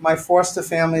one of my foster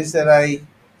families that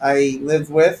I lived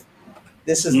with.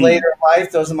 This is Mm. later in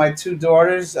life. Those are my two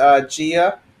daughters,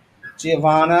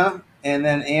 Giovanna, and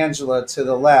then Angela to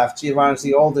the left. Giovanna's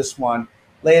the oldest one.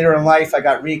 Later in life, I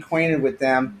got reacquainted with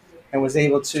them and was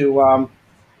able to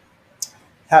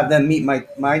have them meet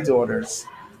my daughters.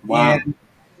 Wow. And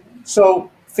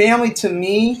so family to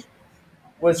me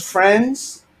was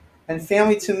friends, and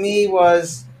family to me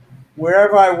was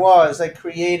wherever I was, I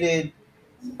created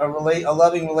a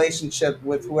loving relationship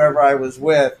with whoever I was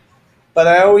with. But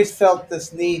I always felt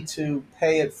this need to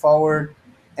pay it forward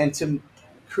and to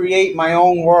create my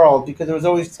own world because it was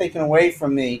always taken away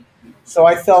from me. So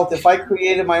I felt if I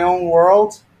created my own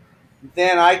world,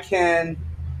 then I can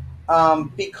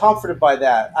be comforted by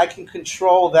that. I can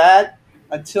control that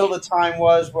until the time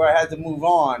was where I had to move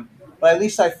on. But at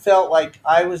least I felt like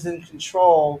I was in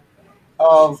control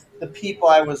of the people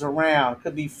I was around. It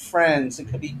could be friends, it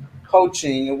could be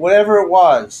coaching, whatever it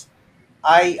was.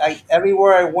 I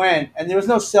everywhere I went, and there was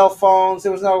no cell phones,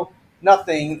 there was no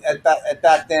nothing at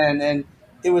that then, and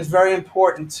it was very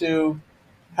important to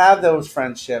have those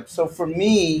friendships. So for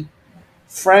me,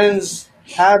 friends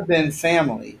have been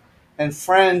family, and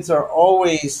friends are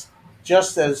always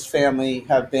just as family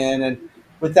have been. And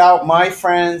without my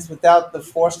friends, without the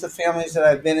foster families that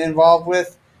I've been involved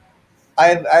with,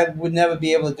 I would never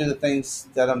be able to do the things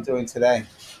that I'm doing today.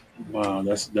 Wow.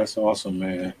 That's awesome,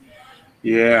 man.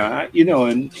 Yeah.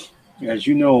 And as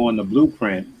you know, on the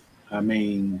blueprint, I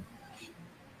mean,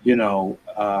 we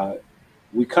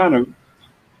kind of,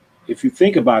 if you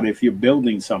think about it, if you're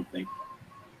building something,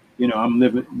 I'm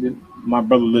living. My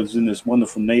brother lives in this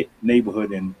wonderful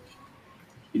neighborhood, and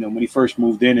when he first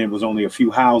moved in, it was only a few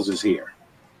houses here,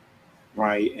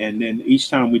 right? And then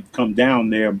each time we'd come down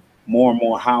there, more and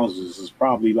more houses. It's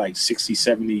probably like 60,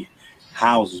 70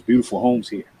 houses, beautiful homes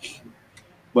here.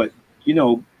 But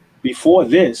before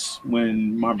this,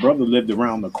 when my brother lived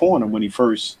around the corner, when he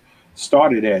first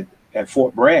started at at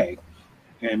Fort Bragg,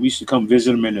 and we used to come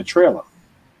visit them in a trailer.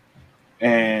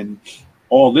 And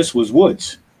all this was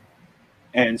woods.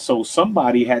 And so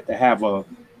somebody had to have a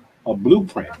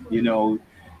blueprint, you know.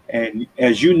 And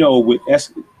as you know,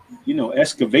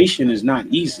 excavation is not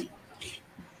easy.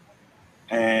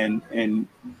 And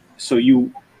so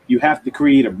you have to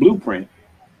create a blueprint,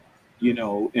 you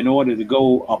know, in order to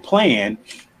go a plan,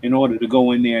 in order to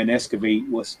go in there and excavate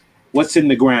what's in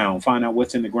the ground, find out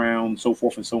what's in the ground, so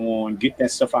forth and so on, get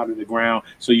that stuff out of the ground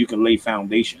so you can lay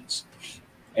foundations.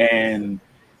 And,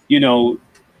 you know,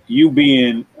 you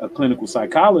being a clinical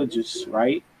psychologist,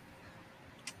 right?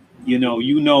 You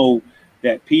know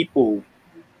that people,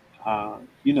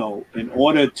 you know, in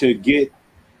order to get,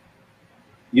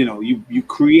 you know, you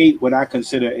create what I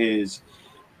consider is,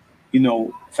 you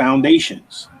know,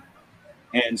 foundations.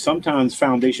 And sometimes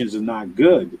foundations are not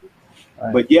good,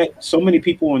 right. But yet so many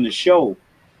people on the show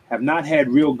have not had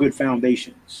real good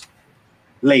foundations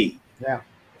laid. Yeah.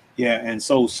 Yeah. And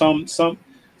so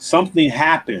something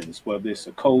happens, whether it's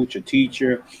a coach, a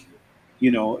teacher,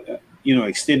 you know,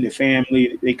 extended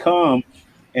family, they come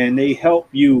and they help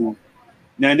you.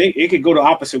 Now it could go the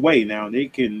opposite way. Now you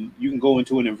can go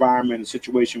into an environment, a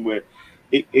situation where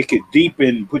it could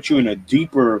deepen, put you in a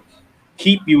deeper,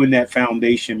 keep you in that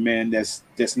foundation, man,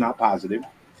 that's not positive.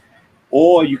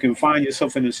 Or you can find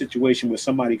yourself in a situation where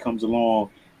somebody comes along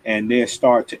and they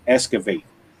start to excavate,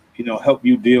 you know, help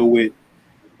you deal with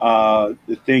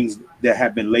the things that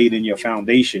have been laid in your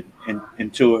foundation, and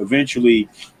until eventually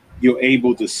you're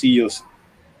able to see us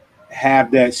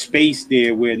have that space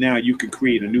there where now you can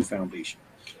create a new foundation.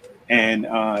 And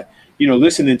you know,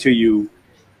 listening to you,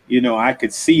 you know, I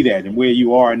could see that, and where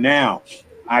you are now,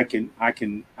 I can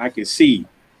see,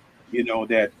 you know,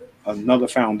 that another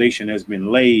foundation has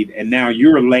been laid, and now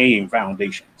you're laying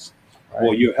foundations, right.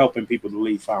 Or you're helping people to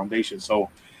lay foundations. So,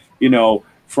 you know,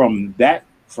 from that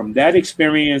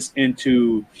experience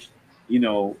into, you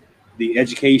know, the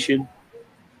education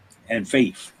and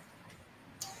faith.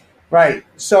 Right.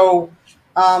 So,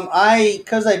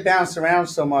 because I bounced around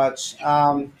so much,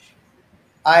 I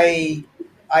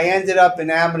ended up in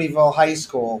Amityville High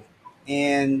School,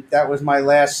 and that was my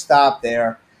last stop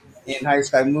there in high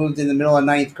school. I moved in the middle of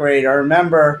ninth grade. I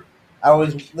remember I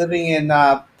was living in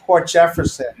Port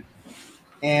Jefferson,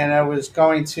 and I was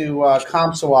going to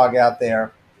Comstock out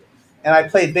there, and I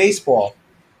played baseball.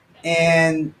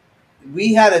 And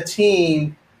we had a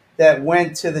team that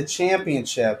went to the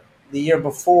championship the year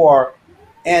before,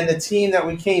 and the team that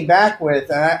we came back with,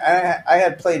 and I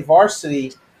had played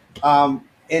varsity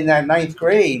in that ninth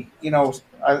grade, you know,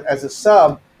 as a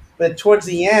sub. But towards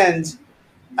the end,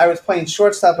 I was playing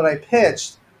shortstop and I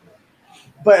pitched.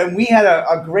 And we had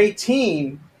a great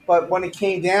team. But when it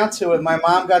came down to it, my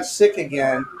mom got sick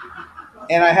again,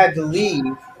 and I had to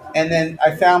leave. And then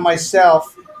I found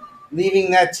myself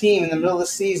leaving that team in the middle of the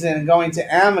season and going to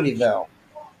Amityville.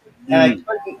 And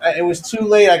it was too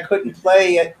late. I couldn't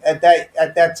play at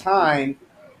that time.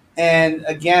 And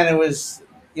again, it was,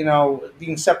 you know,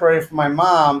 being separated from my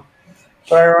mom.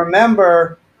 But I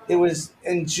remember it was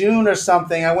in June or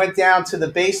something. I went down to the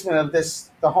basement of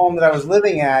the home that I was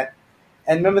living at.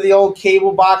 And remember the old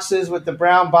cable boxes with the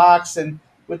brown box and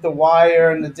with the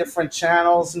wire and the different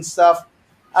channels and stuff.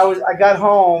 I got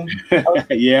home.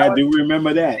 Yeah, I do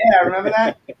remember that. Yeah, I remember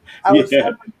that.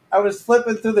 I was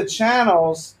flipping through the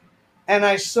channels, and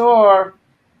I saw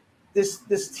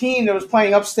this team that was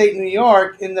playing upstate New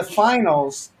York in the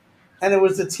finals, and it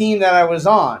was the team that I was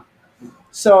on.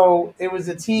 So it was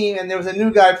a team, and there was a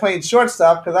new guy playing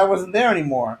shortstop because I wasn't there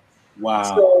anymore. Wow.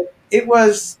 So it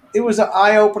was an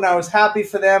eye opener. I was happy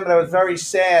for them, but I was very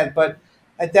sad. But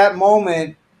at that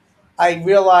moment, I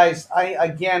realized I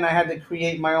had to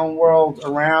create my own world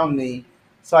around me.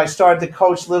 So I started to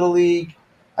coach Little League.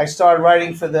 I started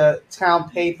writing for the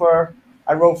town paper.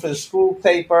 I wrote for the school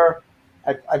paper.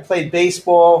 I played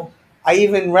baseball. I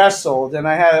even wrestled. And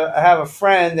I have a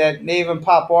friend that may even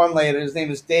pop on later. His name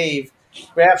is Dave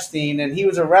Grafstein, and he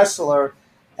was a wrestler.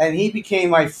 And he became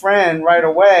my friend right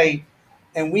away.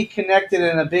 And we connected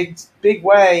in a big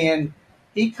way. And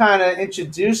he kind of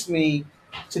introduced me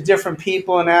to different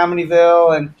people in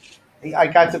Amityville, and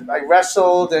I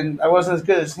wrestled, and I wasn't as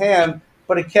good as him,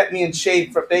 but it kept me in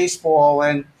shape for baseball,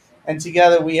 and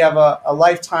together we have a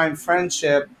lifetime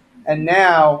friendship. And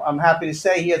now I'm happy to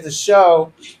say he has a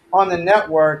show on the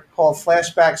network called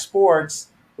Flashback Sports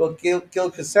with Gil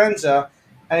Cosenza,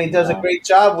 and he does a great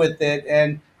job with it.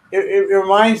 And it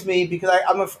reminds me, because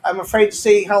I'm afraid to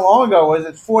say how long ago it was.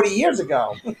 It's 40 years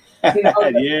ago. You know,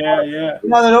 yeah. You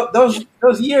know, those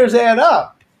years add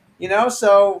up. You know,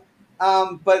 so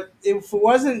but if it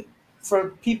wasn't for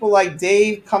people like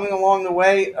Dave coming along the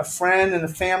way, a friend and a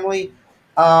family,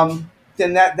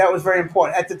 then that was very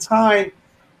important. At the time,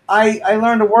 I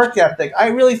learned a work ethic. I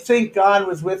really think God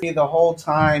was with me the whole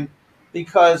time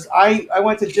because I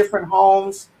went to different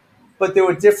homes, but there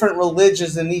were different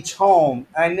religions in each home.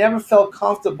 I never felt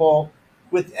comfortable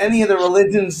with any of the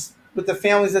religions with the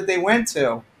families that they went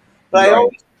to. But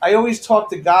Right. I always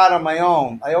talked to God on my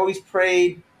own. I always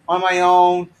prayed on my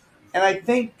own. And I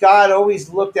think God always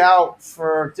looked out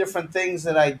for different things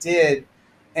that I did.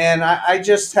 And I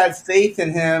just had faith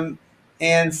in him.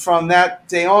 And from that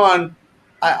day on,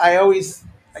 I always,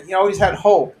 always had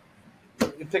hope.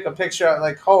 You pick a picture out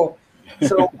like hope.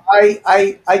 So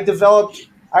I developed.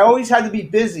 I always had to be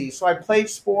busy. So I played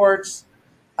sports.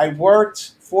 I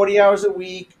worked 40 hours a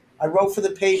week. I wrote for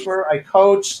the paper. I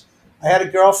coached. I had a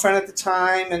girlfriend at the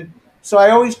time, and so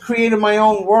I always created my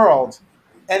own world.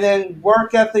 And then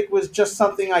work ethic was just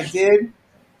something I did.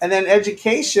 And then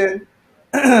education,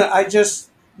 I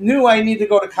just knew I needed to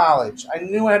go to college. I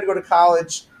knew I had to go to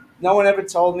college. No one ever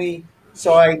told me.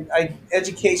 So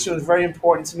education was very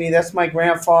important to me. That's my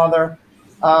grandfather.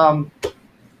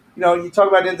 You talk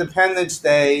about Independence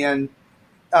Day, and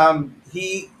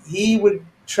he would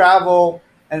travel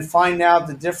and find out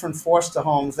the different foster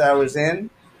homes that I was in.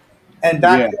 And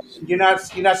back Yes. then,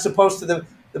 you're not supposed to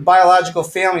the biological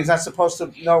family is not supposed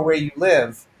to know where you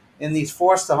live in these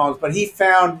foster homes. But he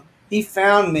found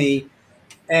me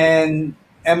and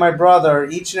my brother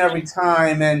each and every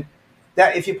time. And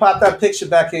that if you pop that picture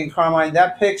back in, Carmine,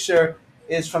 that picture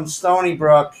is from Stony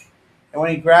Brook, and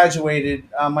when he graduated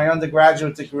my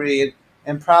undergraduate degree,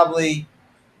 and probably,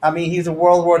 I mean, he's a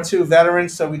World War II veteran,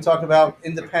 so we talk about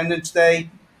Independence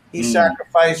Day. He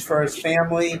sacrificed for his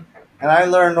family, and I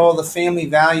learned all the family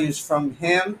values from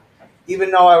him,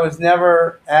 even though I was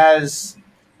never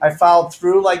I followed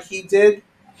through like he did.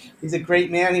 He's a great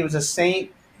man. He was a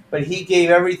saint, but he gave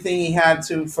everything he had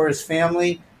to for his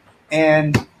family,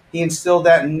 and he instilled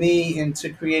that in me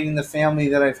into creating the family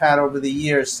that I've had over the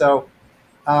years. So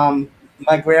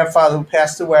my grandfather, who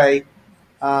passed away,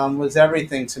 was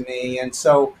everything to me. And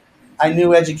so I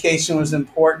knew education was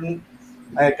important.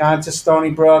 I had gone to Stony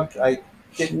Brook. I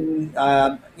didn't,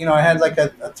 I had like a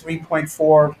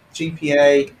 3.4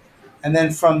 GPA. And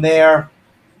then from there,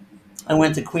 I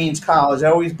went to Queens College. I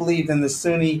always believed in the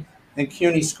SUNY and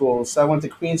CUNY schools. So I went to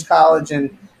Queens College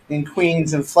in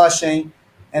Queens and Flushing.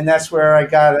 And that's where I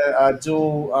got a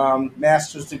dual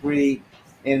master's degree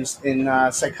in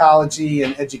psychology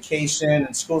and education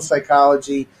and school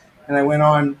psychology. And I went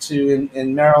on to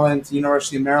in Maryland, the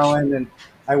University of Maryland, and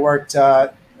I worked.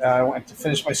 I went to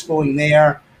finish my schooling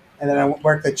there, and then I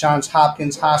worked at Johns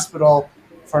Hopkins Hospital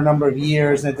for a number of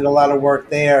years, and I did a lot of work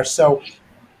there. So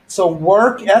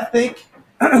work ethic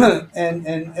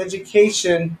and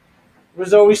education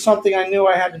was always something I knew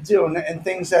I had to do, and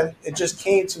things that it just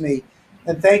came to me.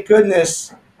 And thank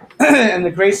goodness and the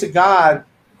grace of God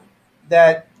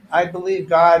that I believe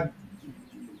God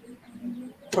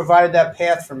provided that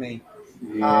path for me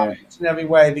in every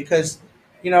way. Because,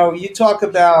 you talk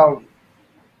about,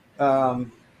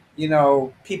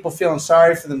 people feeling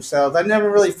sorry for themselves. I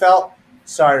never really felt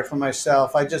sorry for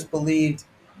myself. I just believed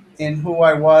in who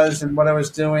I was and what I was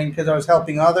doing because I was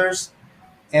helping others.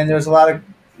 And there was a lot of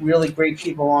really great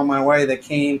people on my way that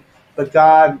came, but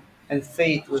God and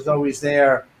faith was always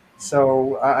there.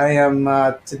 So I am,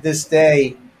 to this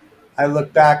day, I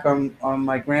look back on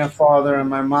my grandfather and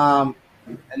my mom,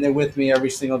 and they're with me every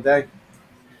single day.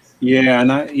 Yeah, and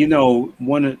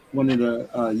one of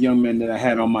the young men that I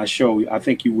had on my show, I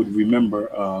think you would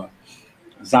remember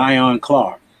Zion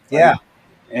Clark. Yeah.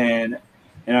 And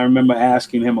I remember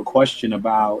asking him a question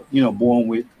about, born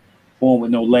with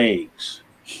no legs.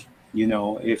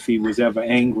 If he was ever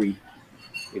angry,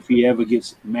 if he ever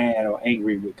gets mad or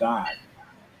angry with God,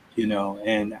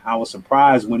 and I was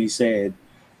surprised when he said,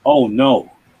 "Oh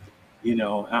no,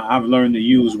 I've learned to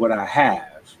use what I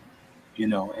have,"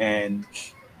 and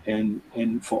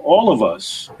for all of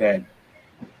us that,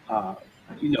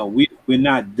 we're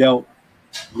not dealt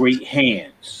great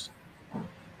hands,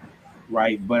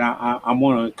 right? But I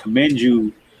want to commend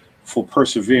you for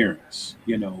perseverance,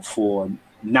 for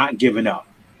not giving up.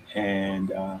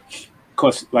 And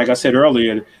because, like I said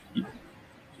earlier,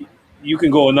 you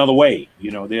can go another way.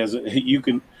 You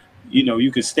can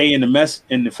stay in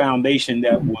the foundation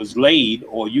that was laid,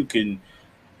 or you can,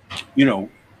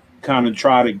 kind of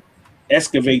try to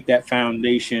excavate that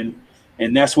foundation.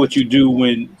 And that's what you do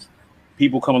when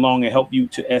people come along and help you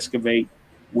to excavate.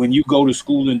 When you go to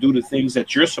school and do the things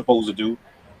that you're supposed to do,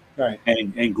 right,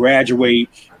 and graduate,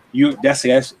 that's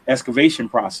the excavation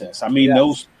process. I mean,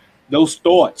 yes. those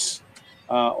thoughts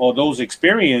or those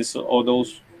experiences or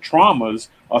those traumas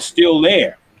are still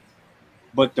there.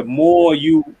 But the more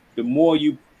you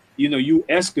you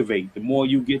excavate, the more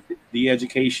you get the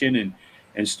education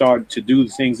and start to do the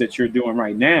things that you're doing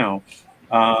right now.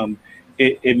 um,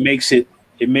 it makes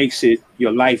it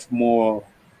your life more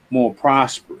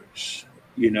prosperous,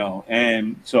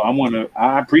 and so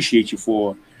I appreciate you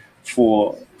for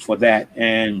that.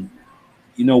 And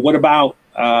what about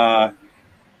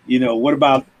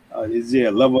is there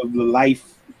a love of your life?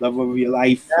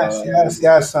 Yes, yes,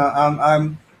 yes. I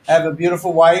have a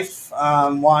beautiful wife,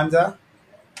 Wanda,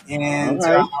 All and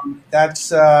right.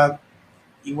 that's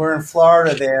we're in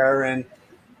Florida there, and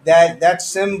that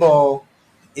symbol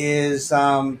is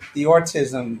the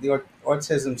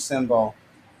autism symbol,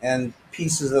 and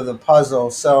pieces of the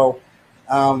puzzle. So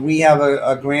we have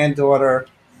a granddaughter,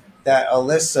 that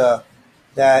Alyssa,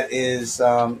 that is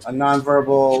a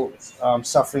nonverbal,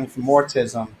 suffering from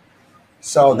autism.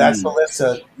 So that's Mm.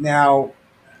 Alyssa. Now,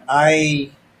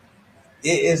 I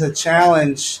it is a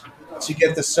challenge to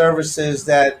get the services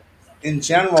that, in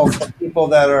general, for people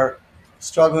that are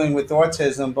struggling with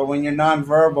autism. But when you're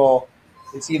nonverbal,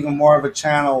 it's even more of a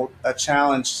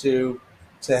challenge to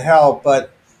help.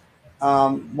 But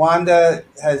Wanda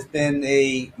has been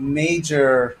a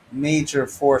major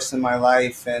force in my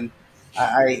life, and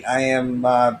I am.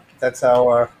 That's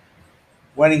our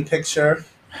wedding picture.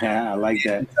 I like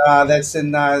that. That's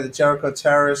in the Jericho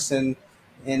Terrace in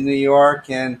New York,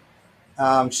 and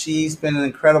she's been an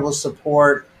incredible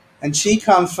support. And she's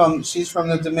from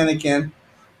the Dominican,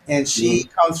 and Mhm. she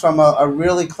comes from a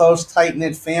really close, tight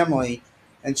knit family.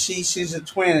 And she's a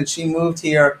twin, and she moved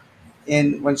here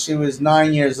in when she was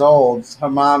 9 years old. Her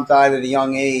mom died at a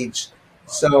young age,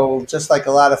 so just like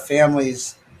a lot of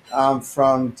families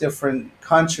from different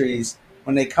countries,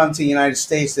 when they come to the United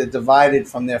States, they're divided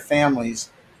from their families.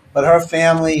 But her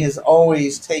family has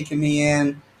always taken me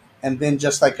in and been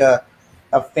just like a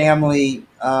family,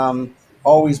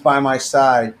 always by my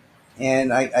side,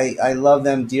 and I love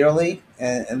them dearly,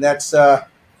 and that's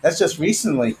just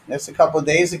recently. That's a couple of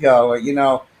days ago.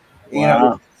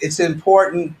 Wow. It's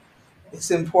important.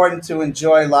 It's important to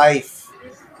enjoy life.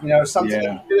 Something It's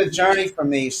Yeah. been a journey for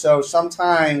me. So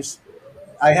sometimes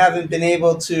I haven't been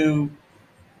able to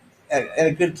at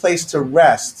a good place to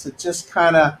rest. To just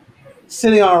kind of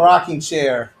sitting on a rocking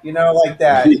chair, like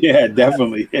that. Yeah,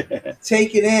 definitely.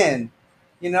 Take it in,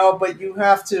 but you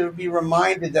have to be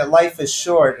reminded that life is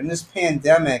short, and this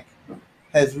pandemic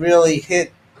has really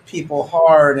hit people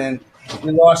hard, and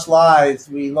we lost lives,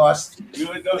 we lost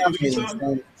You need families,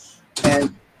 some?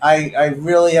 and I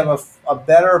really have a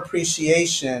better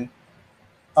appreciation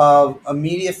of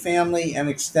immediate family and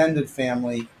extended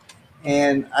family,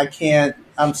 and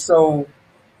I'm so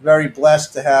very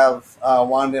blessed to have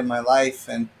Wanda in my life,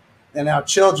 and our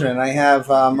children. I have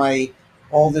my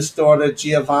oldest daughter,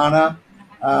 Giovanna.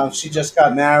 She just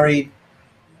got married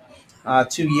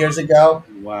 2 years ago.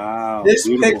 Wow, This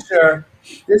beautiful. picture,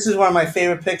 this is one of my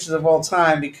favorite pictures of all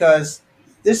time, because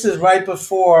this is right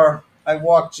before I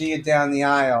walked Gia down the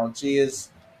aisle. Gia's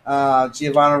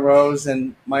Giovanna Rose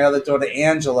and my other daughter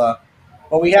Angela.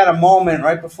 But we had a moment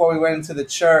right before we went into the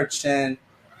church, and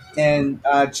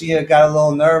Gia got a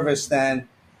little nervous then,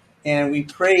 and we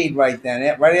prayed right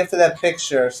then. Right after that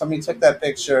picture, somebody took that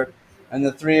picture, and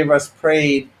the three of us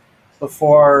prayed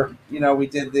before we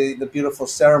did the beautiful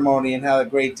ceremony and had a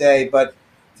great day. But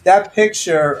that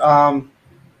picture, Need some?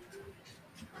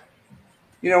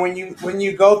 when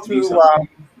you go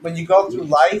through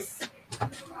life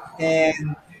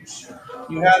and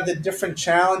you have the different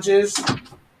challenges,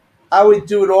 I would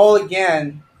do it all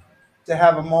again to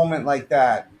have a moment like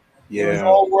that. It was Yeah,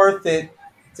 all worth it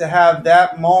to have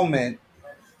that moment,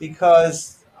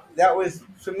 because that was,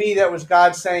 for me, that was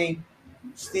God saying,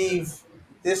 Steve,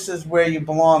 this is where you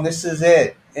belong. This is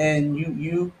it, and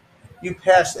you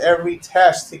passed every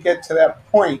test to get to that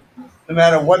point, no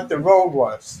matter what the road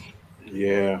was.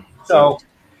 yeah. So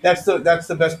So that's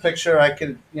the best picture I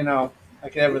could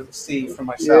ever see for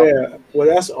myself. yeah, well,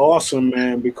 that's awesome,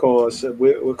 man. Because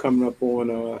we're coming up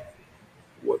on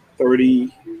what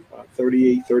 30,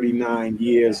 38, 39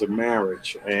 years of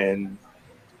marriage, and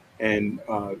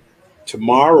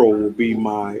tomorrow will be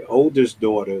my oldest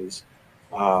daughter's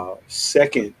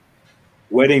second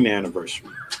wedding anniversary.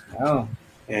 Oh,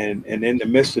 And in the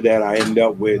midst of that, I end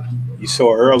up with, you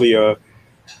saw earlier,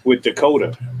 with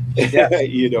Dakota, yes,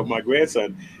 my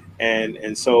grandson,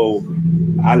 and so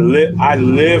I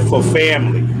live for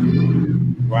family,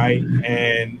 right?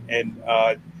 And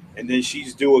then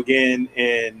she's due again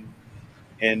in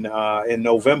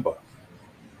November,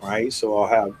 right? So I'll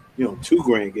have two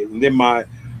grandkids, and then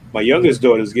My youngest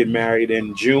daughter's getting married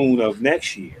in June of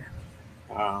next year.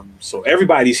 So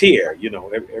everybody's here,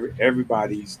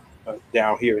 everybody's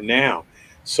down here now.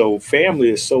 So family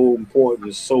is so important,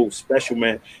 it's so special,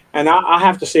 man. And I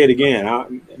have to say it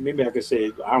again. Maybe I could say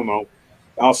it, I don't know.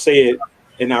 I'll say it,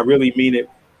 and I really mean it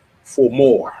for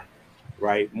more,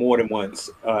 right? More than once.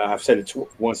 I've said it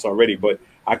once already, but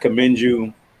I commend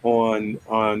you on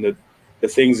the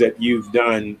things that you've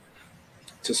done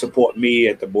to support me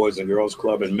at the Boys and Girls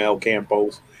Club and Mel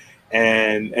Campos,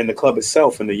 and the club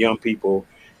itself and the young people,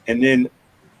 and then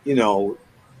you know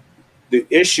the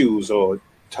issues or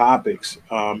topics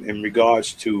in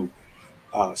regards to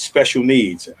special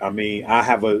needs. I mean, I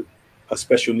have a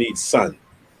special needs son,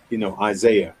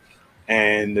 Isaiah,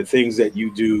 and the things that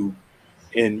you do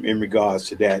in regards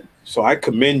to that. So I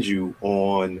commend you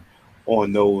on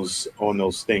those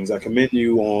things. I commend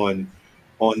you on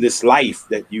this life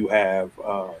that you have.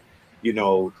 You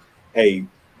know, hey,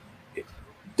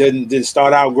 didn't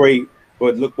start out great,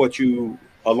 but look what you,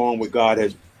 along with God,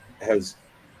 has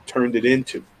turned it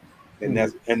into, and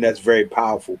that's very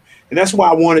powerful. And that's why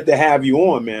I wanted to have you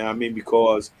on, man. I mean,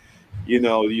 because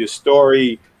your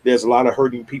story. There's a lot of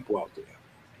hurting people out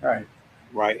there,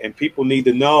 right, and people need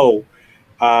to know.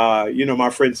 My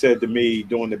friend said to me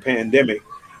during the pandemic,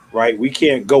 right, we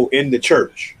can't go in the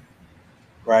church,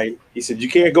 right? He said, you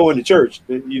can't go into church,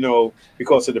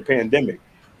 because of the pandemic.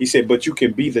 He said, but you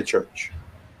can be the church.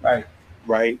 Right.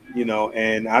 Right.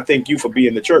 And I thank you for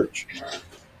being the church.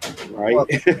 Right. Well,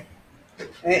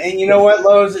 and you know what,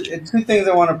 Lowe's, two things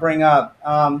I want to bring up.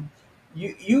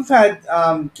 You've had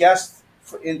guests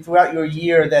throughout your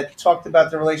year that talked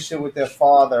about the relationship with their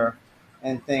father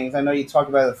and things. I know you talked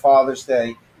about the Father's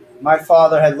Day. My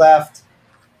father had left.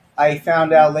 I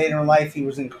found out later in life he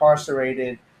was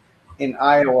incarcerated in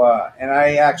Iowa, and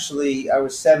I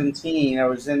was 17. I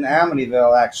was in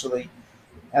Amityville, actually,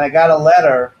 and I got a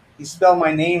letter. He spelled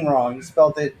my name wrong. He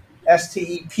spelled it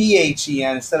Stephen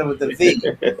instead of with the V.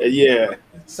 Yeah.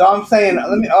 So I'm saying,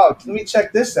 let me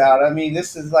check this out. I mean,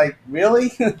 this is like,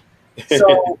 really?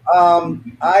 So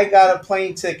I got a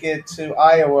plane ticket to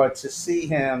Iowa to see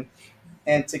him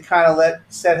and to kind of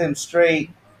set him straight,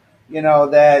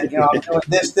 that, I'm doing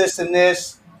this, this, and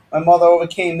this. My mother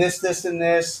overcame this, this, and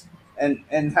this.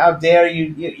 And how dare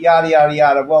you, yada, yada,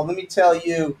 yada. Well, let me tell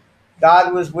you,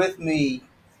 God was with me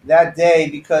that day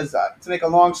because, to make a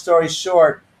long story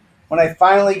short, when I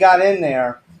finally got in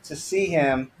there to see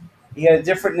him, he had a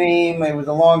different name. It was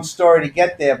a long story to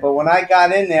get there. But when I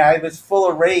got in there, I was full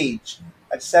of rage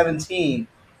at 17.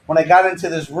 When I got into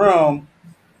this room,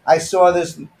 I saw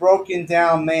this broken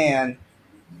down man,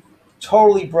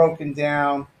 totally broken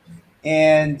down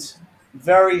and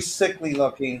very sickly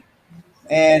looking.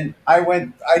 And I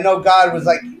know God was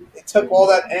like, it took all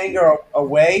that anger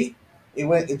away.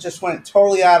 It just went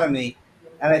totally out of me.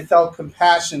 And I felt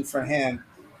compassion for him.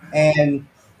 And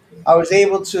I was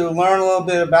able to learn a little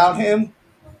bit about him.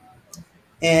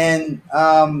 And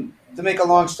to make a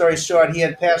long story short, he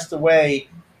had passed away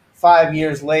 5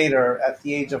 years later at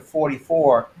the age of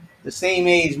 44. The same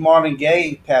age Marvin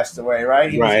Gaye passed away,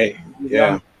 right? He was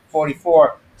young,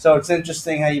 44. So it's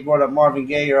interesting how you brought up Marvin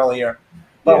Gaye earlier.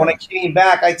 But when I came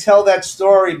back, I tell that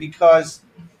story because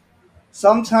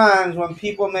sometimes when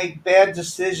people make bad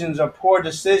decisions or poor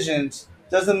decisions,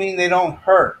 doesn't mean they don't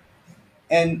hurt.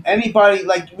 And anybody,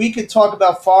 like, we could talk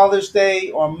about Father's Day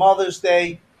or Mother's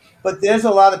Day, but there's a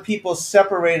lot of people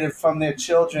separated from their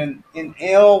children in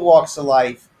all walks of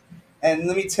life. And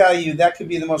let me tell you, that could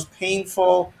be the most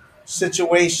painful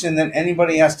situation that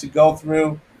anybody has to go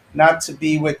through, not to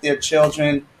be with their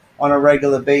children on a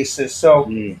regular basis. So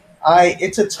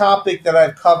it's a topic that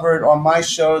I've covered on my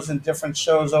shows and different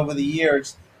shows over the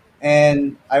years.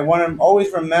 And I want to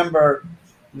always remember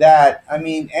that, I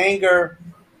mean, anger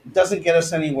doesn't get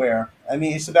us anywhere. I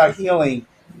mean, it's about healing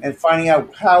and finding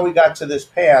out how we got to this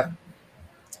path.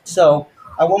 So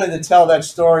I wanted to tell that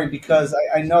story because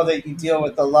I know that you deal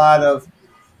with a lot of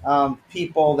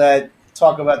people that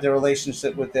talk about their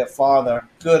relationship with their father,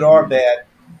 good or bad,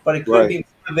 but it could be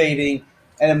motivating,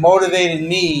 and it motivated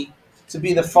me to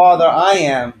be the father I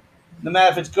am. No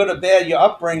matter if it's good or bad, your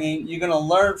upbringing, you're going to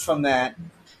learn from that.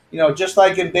 Just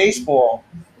like in baseball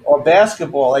or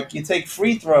basketball, like you take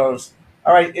free throws.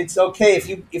 All right, it's okay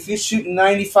if you're shooting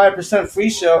 95%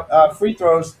 free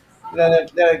throws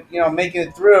that making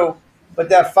it through, but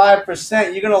that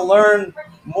 5%, you're going to learn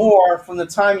more from the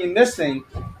time you're missing.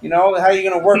 How you're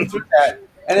going to work through that.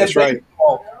 And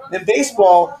in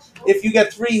baseball, if you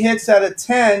get 3 hits out of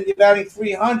 10, you're batting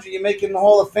 300. You're making the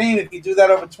Hall of Fame if you do that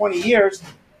over 20 years.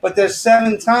 But there's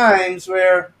 7 times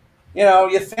where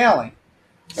you're failing.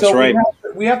 So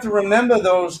we we have to remember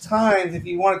those times. If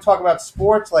you want to talk about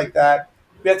sports like that,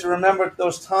 we have to remember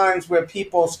those times where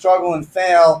people struggle and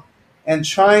fail and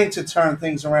trying to turn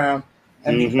things around.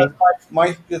 And because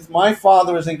if my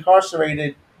father was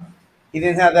incarcerated, he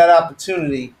didn't have that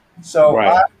opportunity. So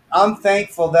Right. I'm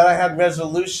thankful that I had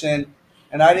resolution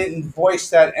and I didn't voice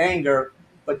that anger,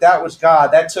 but that was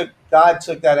God. God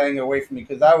took that anger away from me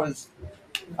because I was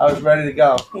ready to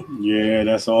go. Yeah,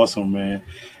 that's awesome, man.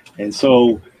 And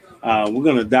so we're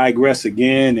going to digress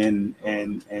again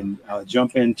and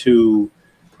jump into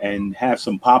and have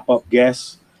some pop up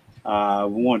guests. We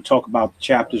want to talk about the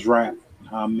chapters wrap.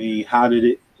 I mean, how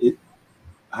did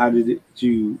it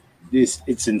do this?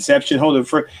 Its inception. Hold it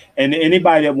for, and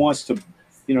anybody that wants to,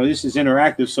 this is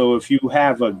interactive. So if you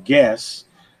have a guess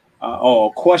or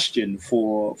a question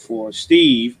for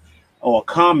Steve or a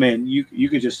comment, you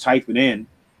could just type it in,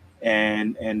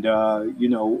 and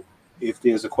if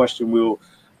there's a question, we'll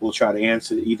try to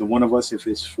answer either one of us. If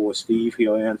it's for Steve,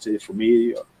 he'll answer it for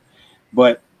me.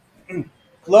 But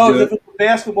Lowe's, if it's a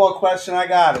basketball question, I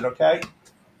got it. Okay.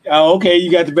 Okay,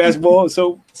 you got the basketball.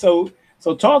 So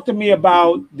talk to me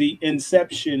about the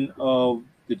inception of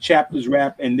the chapters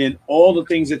wrap, and then all the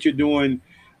things that you're doing,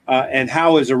 and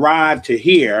how it's arrived to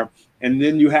here. And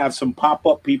then you have some pop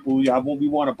up people. We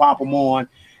want to pop them on,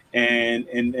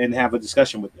 and have a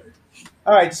discussion with them.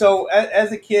 All right. So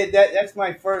as a kid, that's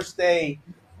my first day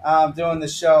doing the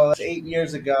show. That's 8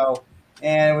 years ago,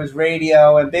 and it was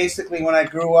radio. And basically, when I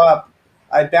grew up,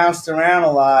 I bounced around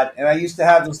a lot, and I used to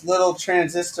have this little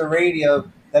transistor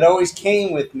radio that always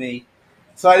came with me.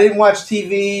 So I didn't watch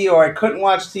TV, or I couldn't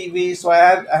watch TV. So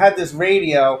I had this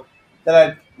radio that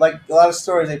I like a lot of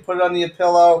stories. I put it under your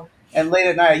pillow, and late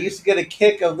at night, I used to get a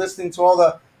kick of listening to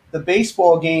all the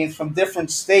baseball games from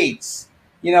different states.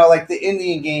 Like the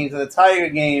Indian games or the Tiger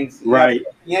games. Right.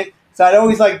 So I'd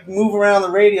always like move around the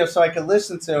radio so I could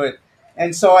listen to it.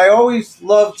 And so I always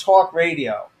loved talk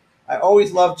radio. I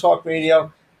always loved talk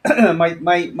radio.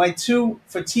 my two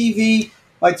for TV,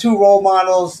 my two role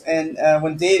models, and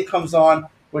when Dave comes on,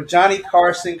 were Johnny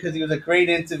Carson because he was a great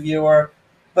interviewer,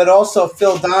 but also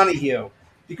Phil Donahue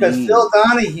because Phil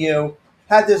Donahue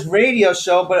had this radio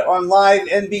show, but on live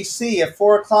NBC at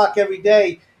 4 o'clock every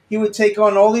day. He would take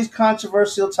on all these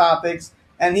controversial topics,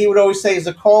 and he would always say, "Is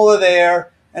a caller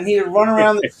there?" And he would run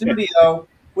around the studio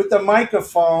with the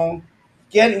microphone,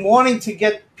 wanting to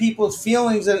get people's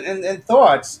feelings and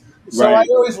thoughts. So Right.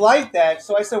 I always liked that.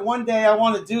 So I said, one day I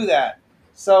want to do that.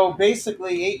 So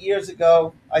basically, 8 years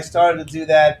ago, I started to do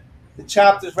that. The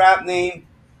chapter's rap name.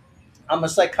 I'm a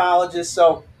psychologist,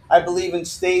 so I believe in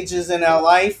stages in our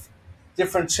life,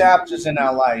 different chapters in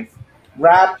our life.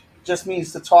 Rap just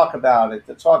means to talk about it,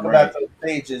 to talk about those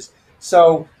stages.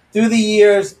 So through the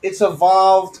years, it's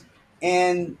evolved,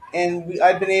 and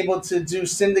I've been able to do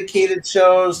syndicated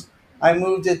shows. I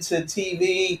moved it to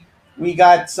TV. We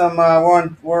got some.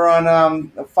 We're on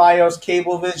FiOS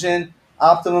Cablevision,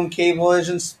 Optimum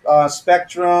Cablevision,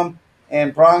 Spectrum,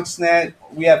 and BronxNet.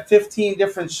 We have 15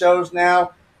 different shows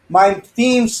now. My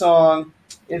theme song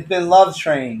has been "Love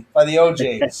Train" by the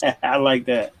OJs. I like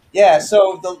that. Yeah,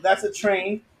 so that's a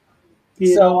train.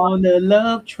 Get on the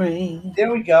love train.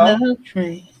 There we go. Love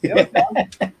train. There we go.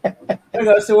 There we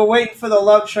go. So we're waiting for the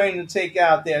love train to take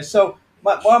out there. So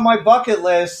one of my bucket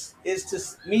lists is to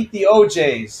meet the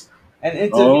OJs and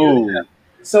interview them.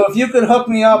 So if you could hook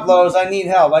me up, Lowe's, I need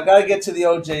help. I got to get to the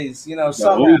OJs,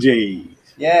 somehow. OJs.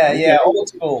 Yeah, old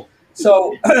school.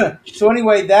 So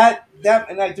anyway, that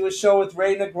and I do a show with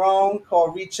Ray Negron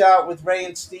called Reach Out with Ray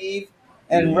and Steve.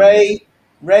 And Ray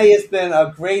has been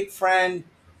a great friend,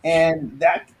 and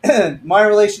that my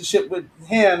relationship with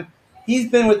him, he's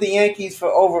been with the Yankees for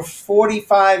over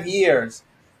 45 years.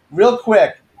 Real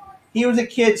quick, he was a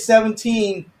kid,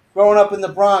 17, growing up in the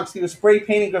Bronx. He was spray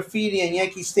painting graffiti in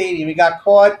Yankee Stadium. He got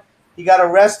caught. He got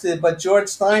arrested, but George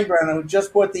Steinbrenner, who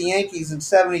just bought the Yankees in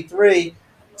 '73,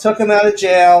 took him out of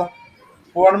jail,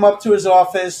 brought him up to his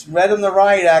office, read him the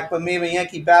riot act, but made him a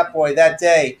Yankee bat boy that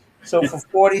day. So for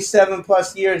 47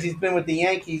 plus years, he's been with the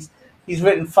Yankees. He's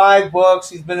written 5 books.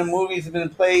 He's been in movies. He's been in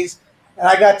plays. And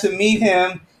I got to meet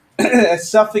him at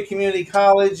Suffolk Community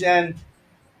College, and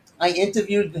I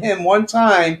interviewed him one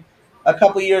time a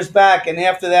couple years back, and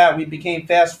after that, we became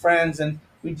fast friends, and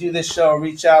we do this show,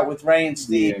 Reach Out with Ray and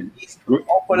Steve. Yeah.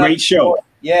 Great show.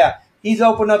 Yeah, he's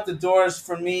opened up the doors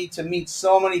for me to meet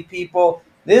so many people.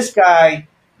 This guy,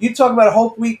 you talk about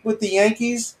Hope Week with the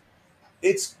Yankees,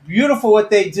 it's beautiful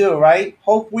what they do, right?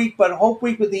 Hope Week, but Hope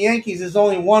Week with the Yankees is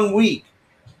only 1 week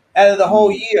out of the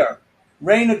whole year.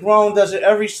 Ray Negron does it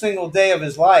every single day of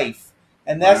his life,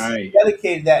 and that's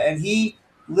dedicated to that. And he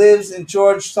lives in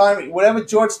George Steinbrenner. Whatever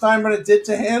George Steinbrenner did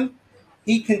to him,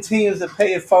 he continues to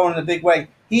pay it forward in a big way.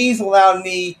 He's allowed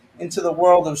me into the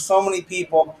world of so many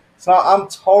people. So I'm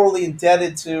totally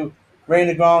indebted to Ray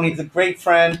Negron. He's a great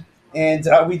friend. And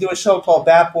we do a show called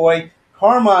Bat Boy.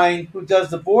 Carmine, who does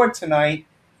the board tonight,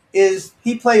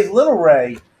 he plays Little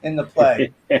Ray in the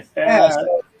play. Yeah,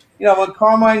 so, when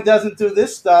Carmine doesn't do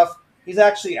this stuff, he's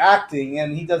actually acting,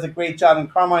 and he does a great job,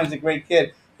 and Carmine's a great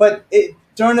kid. But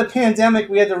during the pandemic,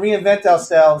 we had to reinvent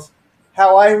ourselves.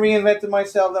 How I reinvented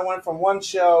myself, I went from one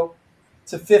show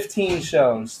to 15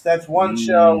 shows. That's one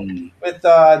show with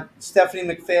Stephanie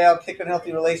McPhail, Kicking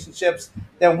Healthy Relationships.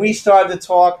 Then we started to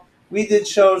talk. We did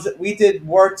shows. We did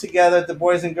work together at the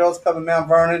Boys and Girls Club in Mount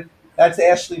Vernon. That's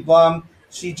Ashley Blum.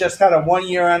 She just had a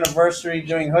 1-year anniversary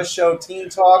doing her show, Teen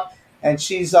Talk, and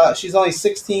she's only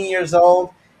 16 years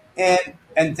old.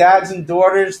 And Dads and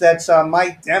Daughters, that's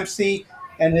Mike Dempsey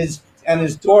and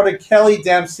his daughter Kelly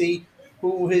Dempsey,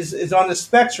 who is on the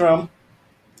spectrum,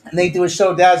 and they do a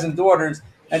show, Dads and Daughters.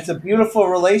 And it's a beautiful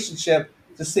relationship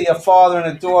to see a father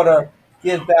and a daughter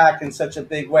give back in such a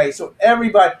big way. So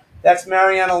everybody, that's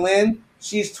Mariana Lynn.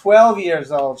 She's 12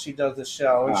 years old. She does the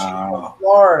show, and she's from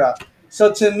Florida.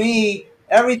 So to me,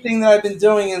 everything that I've been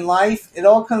doing in life, it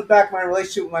all comes back to my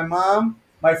relationship with my mom,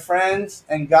 my friends,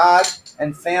 and God,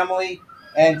 and family.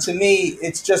 And to me,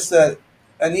 it's just an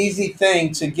easy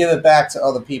thing to give it back to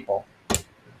other people.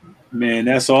 Man,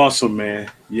 that's awesome, man.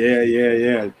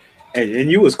 Yeah.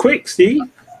 And you was quick, Steve.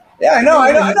 Yeah, I know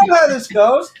how this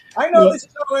goes. I know this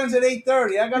show ends at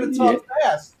 8:30. I got to talk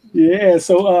fast. Yeah,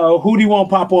 so who do you want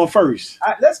to pop on first?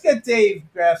 Let's get Dave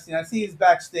Grafstein. I see he's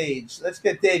backstage. Let's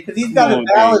get Dave, because he's got to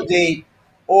validate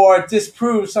or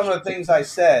disprove some of the things I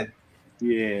said.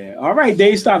 Yeah. All right,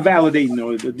 Dave, stop validating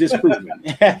or disproving.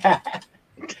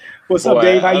 What's up,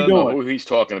 Dave? How you doing? I don't know who he's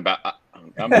talking about.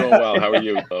 I'm doing well. How are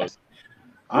you, folks?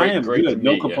 I am good.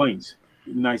 No complaints.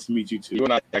 Nice to meet you too. You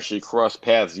and I actually crossed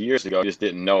paths years ago. I just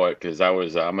didn't know it because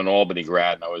I'm an Albany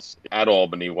grad, and I was at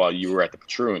Albany while you were at the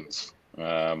Patroons.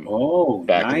 Back in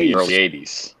the early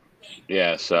 '80s.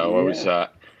 Yeah, so I was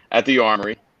at the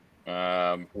Armory.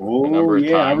 A number of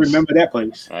times. I remember that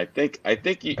place. I think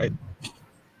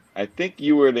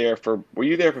you were there for. Were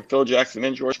you there for Phil Jackson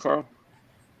and George Carl?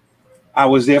 I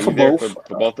was there for both.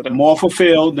 For both of them. More for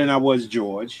Phil than I was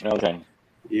George. Okay.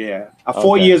 Yeah,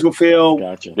 4 years with Phil.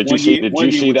 Gotcha. Did you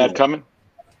see that coming?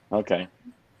 Okay.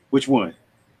 Which one?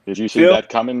 Did you see that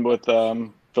coming with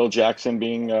Phil Jackson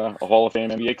being a Hall of Fame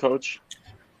NBA coach?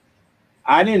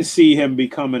 I didn't see him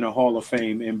becoming a Hall of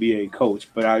Fame NBA coach,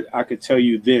 but I could tell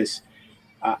you this.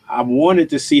 I wanted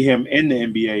to see him in the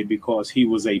NBA because he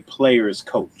was a player's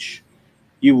coach.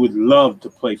 You would love to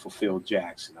play for Phil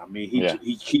Jackson. I mean,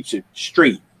 he keeps it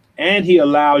straight, and he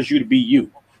allows you to be you.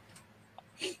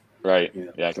 Right.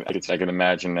 Yeah, I can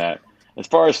imagine that. As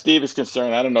far as Steve is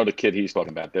concerned, I don't know the kid he's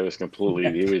talking about. He was a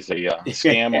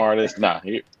scam artist.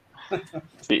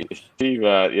 Steve,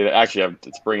 actually,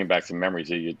 it's bringing back some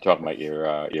memories. You're talking about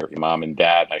your mom and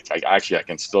dad. I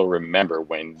can still remember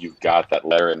when you got that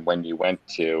letter and when you went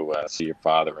to see your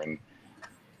father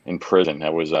in prison.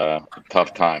 That was a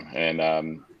tough time.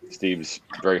 And Steve's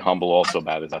very humble also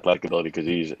about his athletic ability because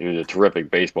he was a terrific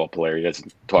baseball player. He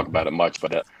doesn't talk about it much,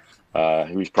 but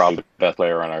he was probably the best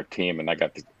player on our team. And I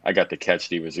got to catch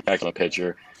Steve. He was an excellent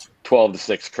pitcher.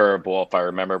 12-6 curveball, if I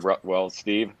remember well,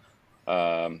 Steve.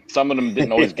 Some of them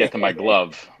didn't always get to my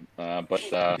glove, but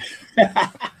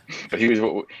he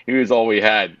was all we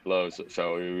had, Lowe's.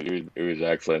 So it was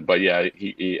excellent. But yeah,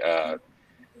 he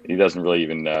doesn't really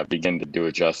even begin to do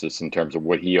it justice in terms of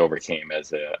what he overcame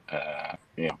as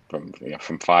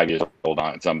from 5 years old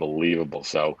on. It's unbelievable.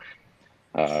 So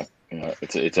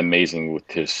it's amazing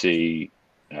to see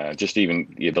just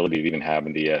even the ability of even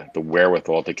having the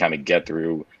wherewithal to kind of get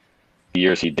through the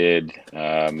years he did,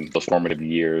 those formative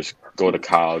years, go to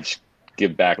college,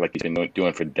 give back like he's been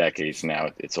doing for decades now.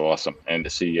 It's awesome. And to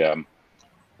see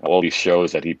all these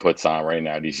shows that he puts on right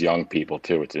now, these young people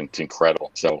too, it's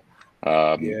incredible. So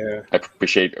I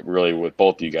appreciate really with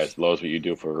both of you guys, Lowe's, what you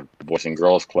do for the Boys and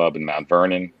Girls Club in Mount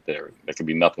Vernon. There could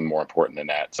be nothing more important than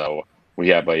that. So we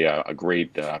have a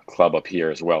great club up here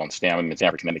as well in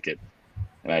Stamford, Connecticut.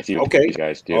 And I see what these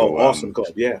guys do. Oh, awesome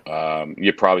club, yeah.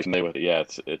 You're probably familiar with it. Yeah,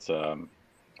 it's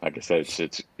like I said,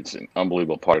 it's an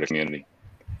unbelievable part of the community.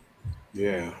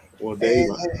 Yeah. Well, Dave,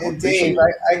 Dave,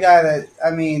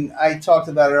 I talked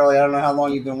about it earlier. I don't know how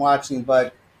long you've been watching,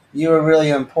 but you're a really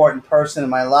important person in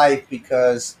my life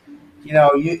because,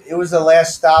 it was the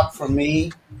last stop for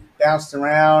me, bounced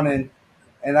around, and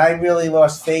I really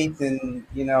lost faith in,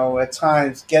 at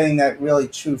times getting that really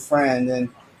true friend. And,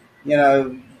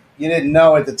 you didn't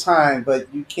know at the time,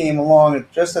 but you came along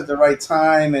just at the right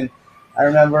time. And I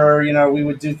remember, you know, we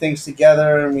would do things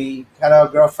together, and we had our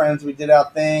girlfriends. We did our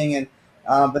thing, and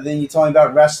but then you told me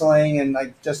about wrestling, and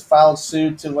I just followed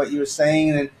suit to what you were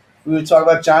saying, and we would talk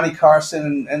about Johnny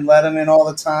Carson and Letterman all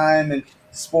the time, and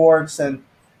sports, and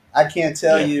I can't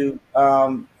tell you,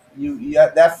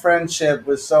 that friendship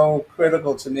was so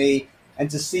critical to me, and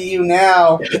to see you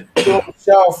now doing the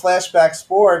show Flashback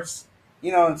Sports,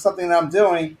 you know, and something that I'm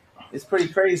doing is pretty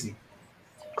crazy.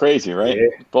 Crazy, right? Yeah.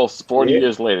 Both 40 Yeah.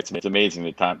 years later, it's amazing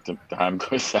the time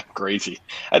goes that crazy.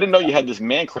 I didn't know you had this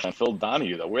man crush on Phil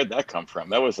Donahue, though. Where'd that come from?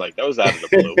 That was out of the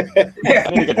blue. I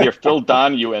didn't think I'd hear Phil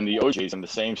Donahue and the OJs in the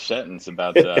same sentence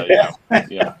about your Like,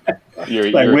 where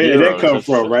did that heroes. come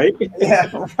from, right?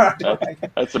 Yeah, right.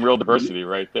 That's some real diversity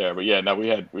right there. But yeah, no, we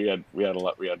had a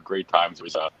lot. We had great times. It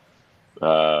was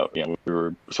we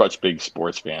were such big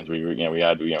sports fans. We were, we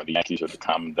had, the Yankees were the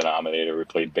common denominator. We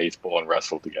played baseball and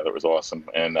wrestled together. It was awesome.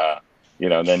 And,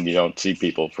 then you don't see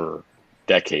people for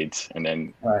decades. And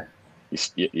then Right.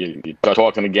 you start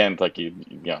talking again, like you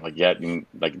had in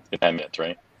 10 minutes,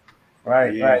 right?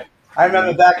 Right, Yeah. right. I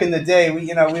remember back in the day,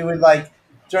 we would like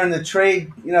during the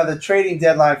trade, the trading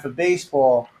deadline for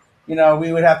baseball, we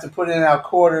would have to put in our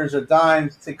quarters or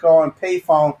dimes to go on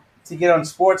payphone to get on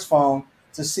sports phone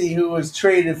to see who was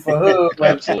traded for who.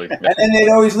 Absolutely. And then they'd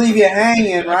always leave you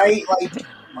hanging, right? Like,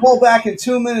 call back in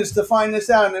 2 minutes to find this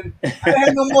out. And then I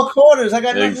had no more quarters. I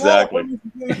got nothing Exactly.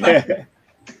 left.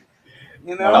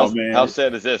 How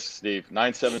sad is this, Steve?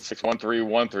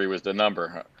 9761313 was the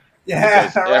number. Yeah,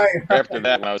 Because right. after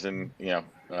that, when I was in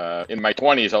my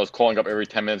 20s, I was calling up every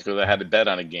 10 minutes because I had to bet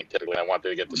on a game. Typically, I wanted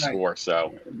to get the score.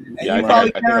 So, you I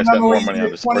probably think can't I spent remember more what money you on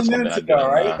did the 20 sports than minutes I did ago,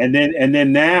 right? And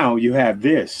then now you have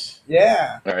this.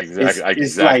 Yeah. Exactly.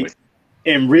 It's like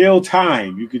in real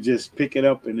time. You could just pick it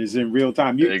up and it's in real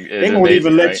time. They won't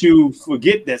even let you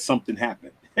forget that something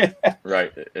happened.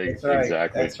 Right. That's right.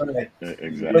 Exactly. That's right.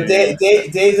 Exactly. But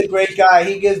Dave's a great guy.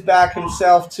 He gives back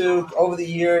himself too. Over the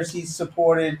years, he's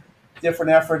supported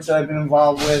different efforts that I've been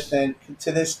involved with, and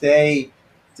to this day,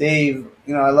 Dave,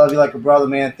 I love you like a brother,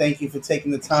 man. Thank you for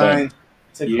taking the time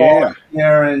to call in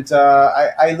here, and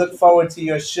I look forward to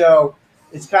your show.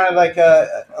 It's kind of like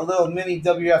a little mini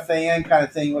WFAN kind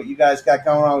of thing. What you guys got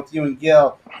going on with you and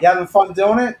Gil? You having fun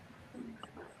doing it?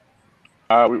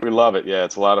 We love it. Yeah,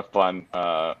 it's a lot of fun.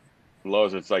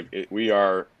 Lowe's, it's like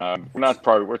we're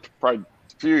probably a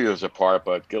few years apart,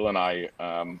 but Gil and I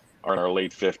are in our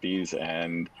late 50s,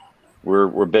 and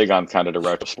we're big on kind of the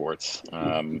retro sports,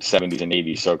 70s and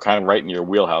 80s. So kind of right in your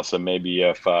wheelhouse. So maybe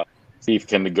if Steve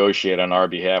can negotiate on our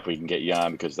behalf, we can get you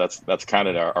on, because that's kind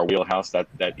of our wheelhouse, that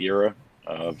era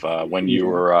of when you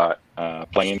were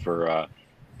playing for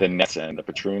the Nets and the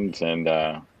Patroons, and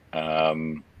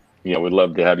we'd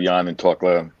love to have you on and talk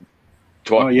about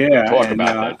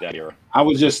that era. I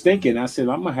was just thinking, I said,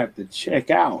 I'm going to have to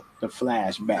check out the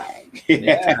flashback.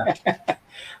 Yeah.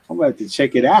 I'm going to have to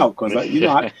check it out because,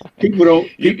 people don't.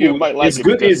 You might like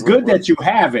it. It's good that you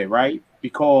have it, right?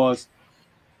 Because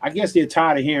I guess they're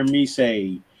tired of hearing me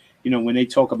say, when they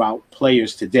talk about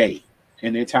players today,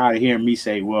 and they're tired of hearing me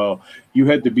say, well, you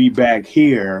have to be back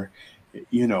here.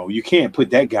 You can't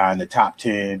put that guy in the top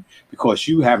 10 because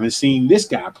you haven't seen this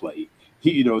guy play.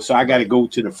 So I got to go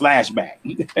to the flashback.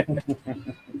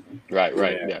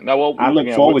 Right. Yeah. No, well, I look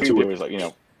forward to it.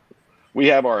 Is we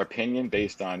have our opinion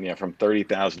based on from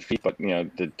 30,000 feet, but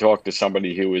to talk to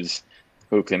somebody who was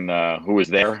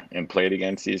there and played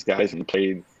against these guys and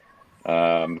played.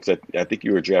 Because I think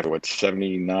you were drafted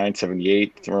 79,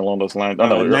 78, somewhere along those lines.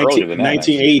 Earlier than that.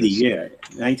 1980, yeah,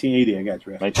 1980. I got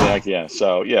drafted. 1980, yeah.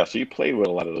 So you played with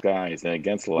a lot of those guys and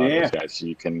against a lot of those guys, so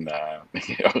you can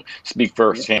speak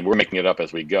firsthand. We're making it up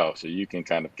as we go, so you can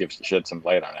kind of shed some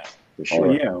light on that. For sure.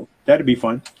 Oh yeah, that'd be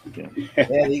fun. Yeah,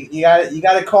 you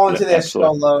got to call into their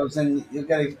solos, and you'll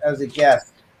get it as a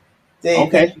guest. Dave,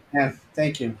 okay, thank you, man.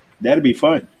 Thank you. That'd be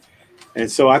fun. And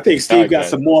so I think Steve got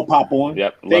some more pop on.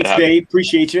 Yep. Thanks, Dave.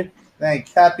 Appreciate you.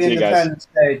 Thanks. Happy Independence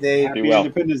Day, Dave. Happy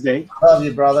Independence Day. Love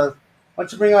you, brother. Why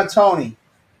don't you bring on Tony?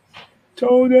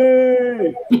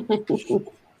 Tony!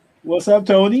 What's up,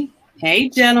 Tony? Hey,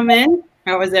 gentlemen.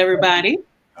 How is everybody?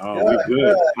 Oh, we're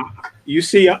good. You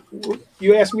see,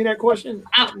 you asked me that question?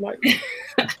 I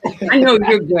know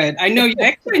you're good. I know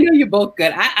you're both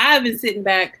good. I've been sitting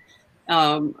back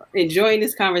enjoying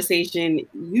this conversation.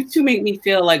 You two make me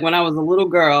feel like when I was a little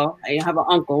girl. I have an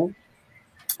uncle.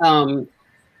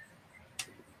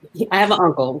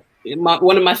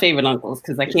 One of my favorite uncles,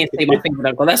 because I can't say my favorite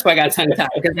uncle. That's why I got tongue tied,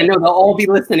 because I know they'll all be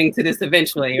listening to this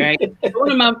eventually, right?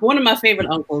 One of my favorite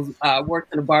uncles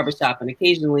worked in a barbershop, and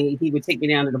occasionally he would take me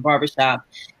down to the barbershop,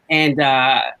 and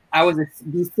I was a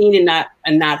be seen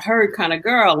and not heard kind of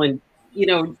girl, and you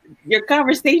know, your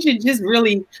conversation just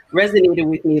really resonated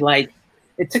with me. Like,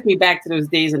 it took me back to those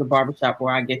days in the barbershop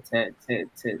where I get to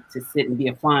sit and be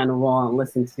a fly on the wall and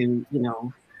listen to, you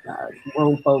know,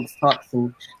 grown folks talk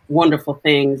some wonderful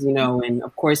things, you know. And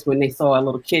of course, when they saw a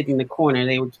little kid in the corner,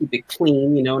 they would keep it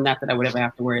clean, you know. Not that I would ever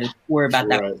have to worry about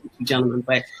that with you gentlemen,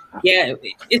 but yeah,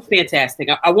 it's fantastic.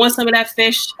 I want some of that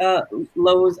fish,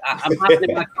 Lowe's. I'm hopping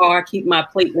in my car, keep my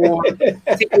plate warm.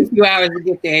 Take me a few hours to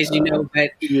get there, as you know.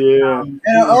 But and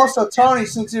also, Tony,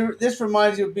 since this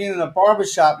reminds you of being in a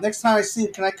barbershop, next time I see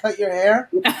you, can I cut your hair?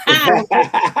 No,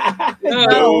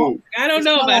 I don't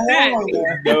know about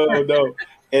that. No.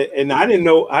 And I didn't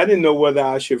know whether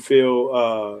I should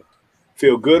feel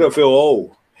good or feel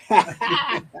old. Well,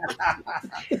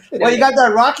 you got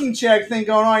that rocking chair thing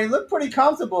going on. You look pretty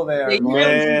comfortable there. Yeah, you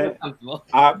really look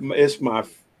comfortable.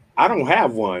 I don't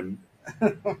have one,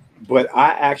 but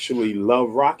I actually love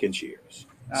rocking chairs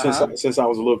since I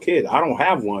was a little kid. I don't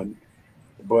have one,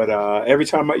 but every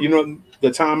time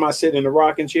the time I sit in the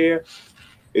rocking chair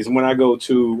is when I go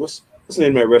to what's the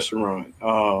name of that restaurant?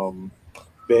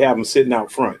 They have them sitting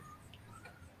out front.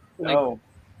 Like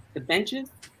the benches.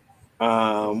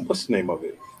 What's the name of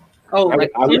it? Oh,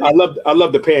 I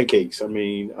love the pancakes. I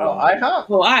mean, IHOP.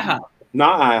 Oh, IHOP.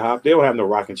 Not IHOP. They don't have no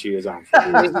rocking chairs out.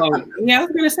 Yeah, I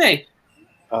was gonna say.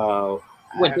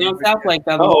 What down south like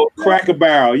that? Cracker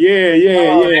Barrel.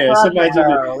 Yeah. Somebody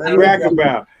just Cracker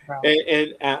Barrel.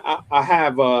 And I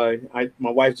have my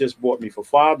wife just bought me for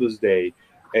Father's Day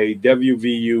a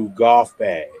WVU golf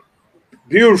bag.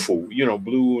 Beautiful, you know,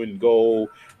 blue and gold.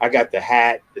 I got the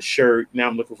hat, the shirt. Now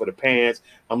I'm looking for the pants.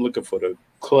 I'm looking for the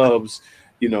clubs,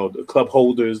 you know, the club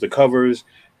holders, the covers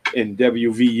in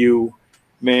WVU.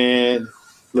 Man,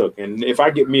 look, and if I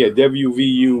get me a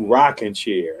WVU rocking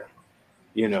chair,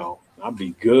 you know, I'll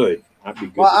be good.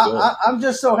 Well, I'm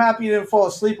just so happy you didn't fall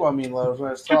asleep on me, Lowe's, when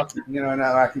I was talking, you know, in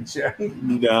that rocking chair.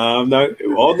 No, I'm not.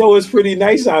 Although it's pretty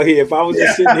nice out here, if I was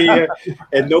just sitting here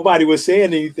and nobody was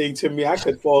saying anything to me, I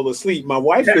could fall asleep. My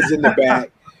wife was in the back.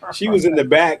 She was in the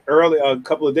back early a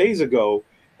couple of days ago,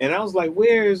 and I was like,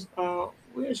 "Where's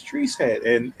Treese at?"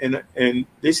 And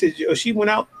they said she went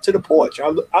out to the porch.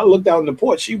 I looked out on the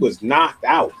porch. She was knocked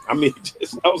out. I mean,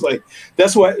 I was like,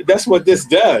 "That's what this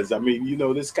does." I mean, you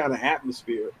know, this kind of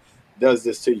atmosphere does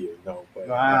this to you, know. But,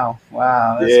 wow,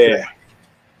 that's yeah.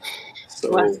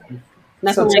 Great.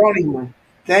 So Tony,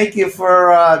 thank you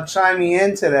for chiming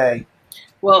in today.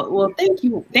 Well, thank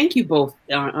you both.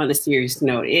 On a serious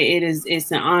note,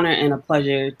 it's an honor and a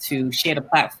pleasure to share the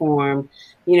platform,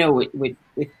 you know, with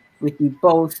you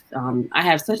both. I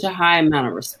have such a high amount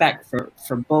of respect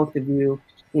for both of you.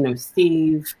 You know,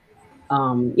 Steve.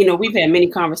 You know, we've had many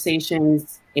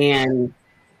conversations, and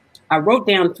I wrote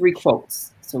down 3 quotes.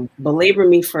 So belabor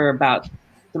me for about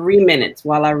 3 minutes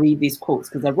while I read these quotes,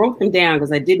 because I wrote them down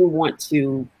because I didn't want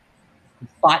to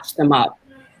botch them up.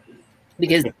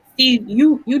 Because Steve,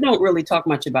 you don't really talk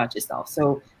much about yourself.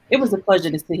 So it was a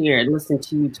pleasure to sit here and listen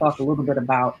to you talk a little bit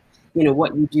about, you know,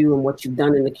 what you do and what you've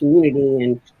done in the community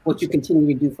and what you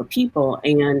continue to do for people.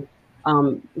 And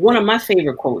one of my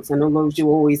favorite quotes, I know, Lowe's, you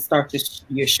always start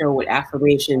your show with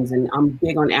affirmations, and I'm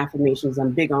big on affirmations.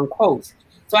 I'm big on quotes.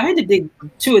 So I had to dig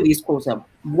 2 of these quotes up.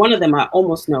 One of them I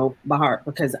almost know by heart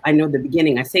because I know the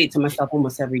beginning. I say it to myself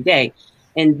almost every day.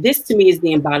 And this to me is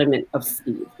the embodiment of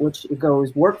Steve, which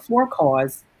goes, work for a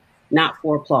cause, not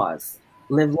for applause.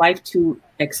 Live life to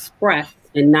express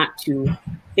and not to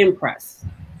impress.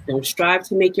 Don't strive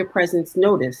to make your presence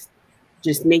noticed.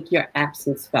 Just make your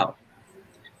absence felt.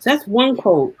 So that's one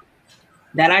quote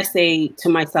that I say to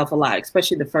myself a lot,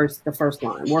 especially the first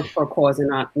line, work for a cause and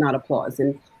not applause.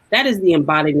 And that is the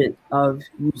embodiment of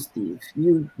you, Steve.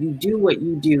 You do what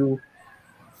you do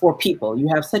for people. You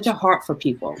have such a heart for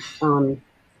people.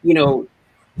 You know,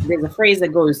 there's a phrase that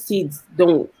goes, seeds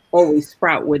don't always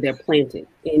sprout where they're planted.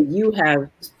 And you have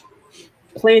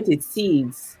planted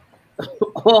seeds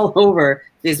all over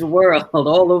this world,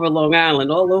 all over Long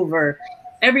Island, all over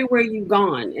everywhere you've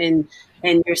gone.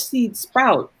 And your seeds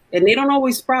sprout. And they don't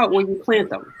always sprout when you plant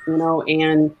them, you know,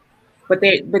 but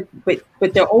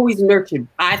they're always nurtured,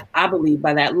 I believe,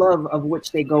 by that love of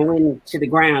which they go into the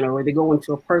ground, or they go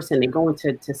into a person, they go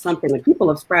into something that people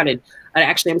have sprouted.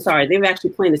 Actually, I'm sorry, they've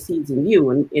actually planted seeds in you,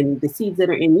 and the seeds that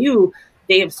are in you,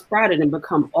 they have sprouted and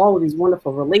become all of these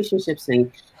wonderful relationships and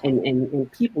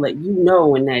people that you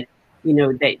know, and that, you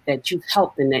know, that you've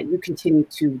helped and that you continue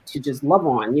to just love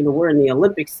on. You know, we're in the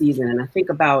Olympic season, and I think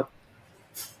about,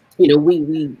 you know,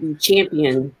 we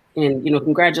champion. And, you know,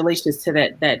 congratulations to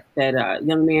that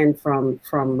young man from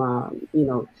you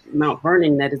know, Mount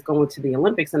Vernon that is going to the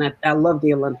Olympics. And I love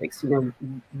the Olympics. You know,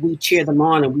 we cheer them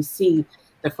on, and we see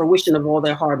the fruition of all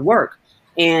their hard work.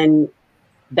 And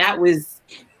that was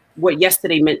what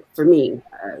yesterday meant for me,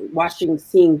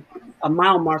 seeing a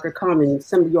mile marker come and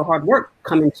some of your hard work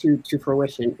come into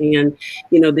fruition. And,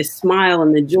 this smile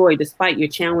and the joy, despite your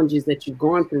challenges that you've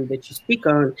gone through, that you speak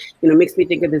on, makes me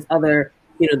think of this other,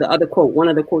 the other quote, one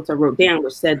of the quotes I wrote down,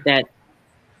 which said that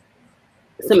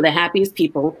some of the happiest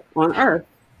people on earth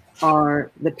are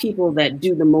the people that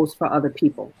do the most for other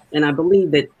people. And I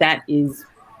believe that that is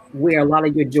where a lot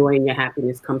of your joy and your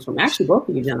happiness comes from. Actually, both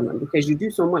of you gentlemen, because you do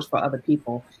so much for other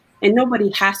people. And nobody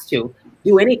has to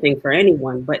do anything for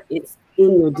anyone, but it's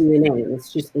in your DNA and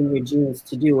it's just in your genes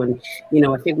to do. And,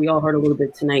 I think we all heard a little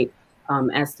bit tonight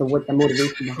as to what the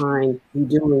motivation behind you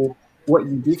doing what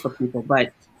you do for people.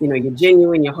 But, you're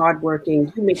genuine, you're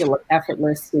hardworking, you make it look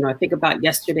effortless. I think about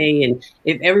yesterday, and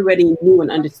if everybody knew and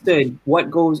understood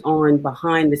what goes on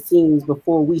behind the scenes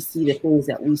before we see the things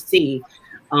that we see,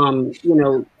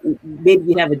 maybe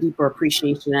you'd have a deeper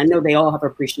appreciation. I know they all have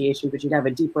appreciation, but you'd have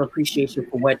a deeper appreciation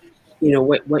for what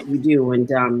you do.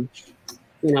 And,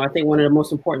 I think one of the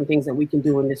most important things that we can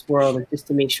do in this world is just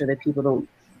to make sure that people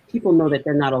know that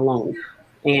they're not alone.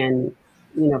 And,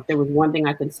 if there was one thing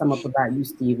I could sum up about you,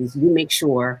 Steve, is you make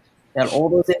sure that all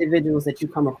those individuals that you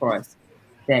come across,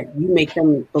 that you make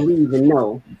them believe and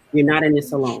know you're not in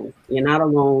this alone. You're not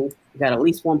alone. You got at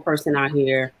least one person out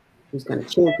here who's going to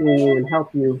champion you and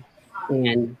help you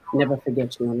and never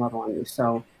forget you and love on you.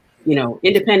 So,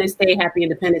 Independence Day, happy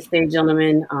Independence Day,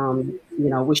 gentlemen.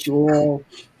 Wish you all,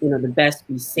 the best,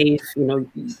 be safe.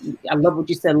 I love what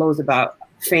you said, Lowe's, about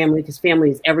family, because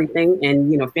family is everything.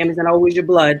 And, family's not always your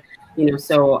blood,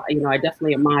 so, I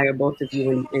definitely admire both of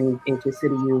you and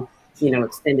consider you,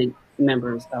 extended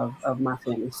members of my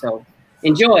family. So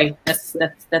enjoy.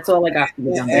 That's all I got for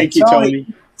you. Thank you,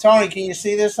 Tony. Tony, can you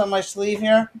see this on my sleeve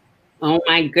here? Oh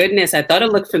my goodness! I thought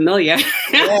it looked familiar.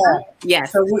 Yeah.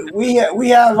 Yes. So we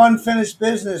have unfinished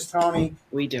business, Tony.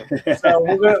 We do. So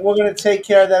we're gonna take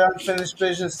care of that unfinished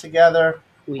business together.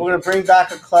 We're gonna bring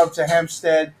back a club to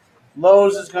Hempstead.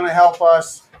 Lowe's is gonna help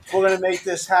us. We're gonna make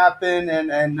this happen,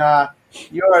 and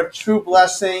you're a true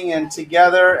blessing. And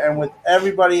together, and with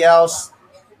everybody else,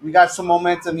 we got some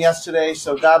momentum yesterday.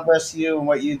 So God bless you and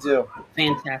what you do.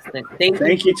 Fantastic.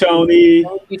 Thank you, Tony.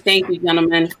 Thank you,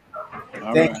 gentlemen.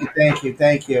 Thank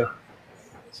you.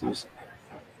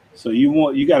 So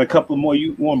you got a couple more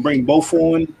you want to bring both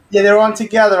on? Yeah, they're on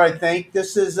together, I think.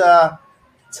 This is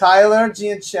Tyler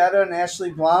Gianchetta and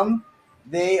Ashley Blum.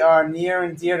 They are near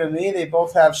and dear to me. They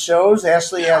both have shows.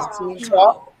 Ashley has Teen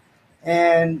Talk,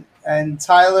 and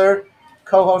Tyler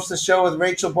co-hosts a show with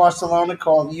Rachel Barcelona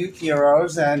called Youth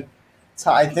Heroes. And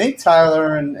I think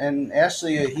Tyler and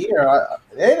Ashley are here.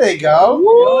 There they go.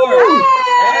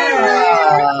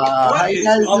 How you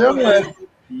guys doing?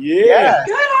 Yeah.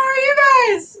 Good. How are you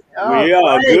guys? Oh, we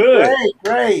are good.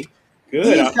 Great. Good.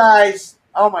 These guys.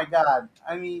 Oh my God.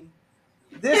 I mean,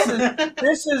 this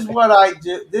is what I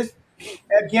do. This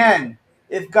again.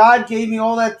 If God gave me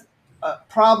all that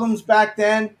problems back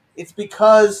then, it's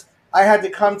because I had to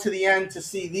come to the end to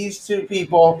see these two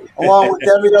people along with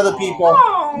every other people.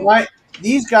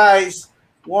 These guys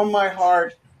warm my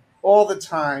heart all the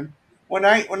time. When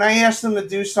I ask them to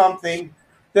do something,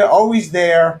 they're always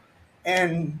there,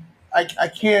 and I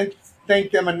can't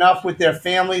thank them enough with their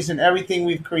families and everything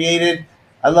we've created.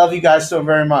 I love you guys so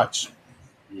very much.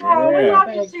 Yeah. Oh, we love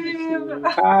you, Steve.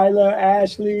 Tyler,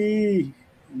 Ashley.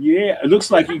 Yeah, it looks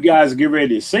like you guys get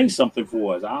ready to sing something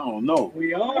for us. I don't know.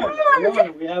 We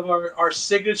are. We have our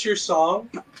signature song.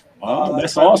 Oh,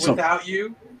 that's awesome. Without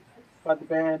You, by the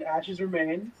band Ashes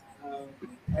Remain.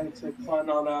 And it's a fun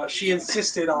on. She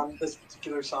insisted on this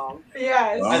particular song.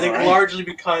 Yes. I think largely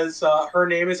because her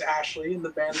name is Ashley and the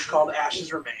band is called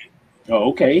Ashes Remain. Oh,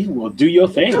 okay. Well, do your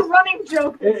thing. It's a running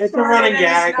joke. It's a running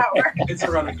gag. It's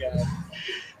a running gag.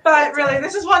 But really,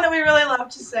 this is one that we really love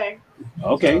to sing.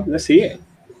 Okay, let's hear it.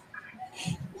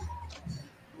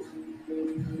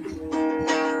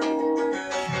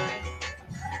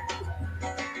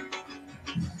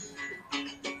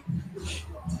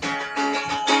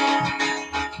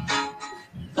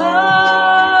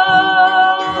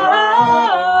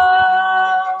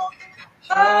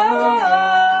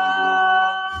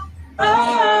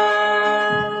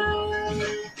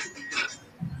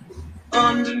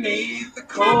 Underneath the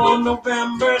cold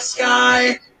November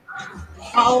sky,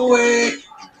 I'll wait.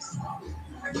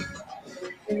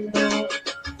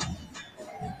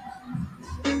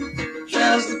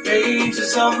 As the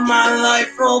pages of my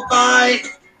life roll by,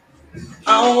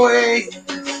 I'll wait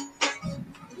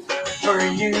for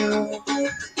you.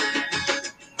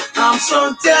 I'm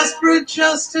so desperate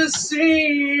just to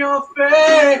see your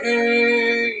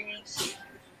face.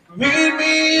 Meet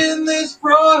me in this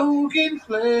broken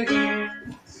place.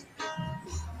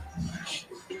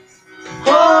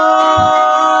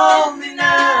 Hold me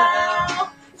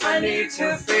now. I need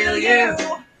to feel you.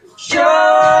 Show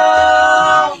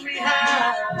me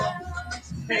how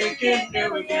to make it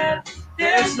new again.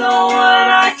 There's no one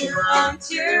I can run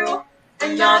to,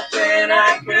 and nothing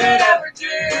I could ever do.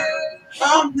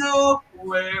 I'm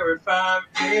nowhere if I'm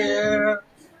here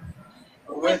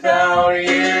without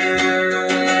you.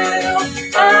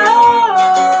 Oh,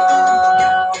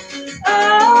 oh,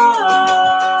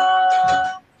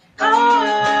 oh.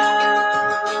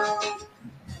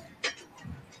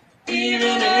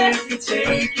 Even if you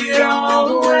take it all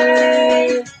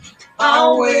away,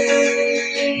 I'll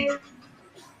wait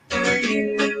for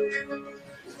you.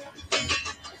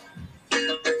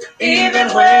 Even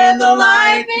when the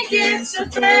light begins to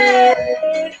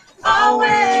fade, I'll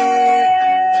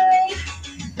wait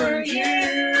for you.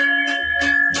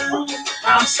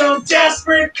 I'm so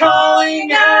desperate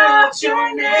calling out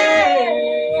your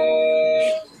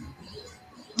name.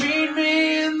 Meet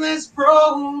me in this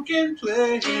broken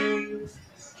place.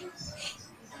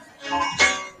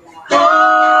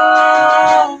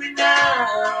 Call me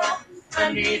now.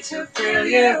 I need to feel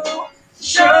you.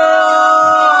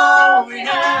 Show me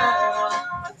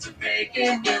how to make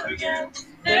it new again.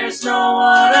 There's no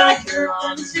one I can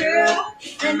run to,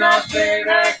 and nothing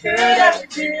I could ever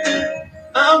do.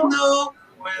 I'm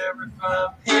nowhere if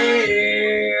I'm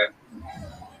here.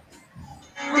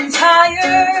 I'm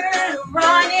tired of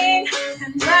running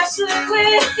and wrestling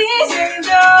with these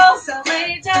angels. I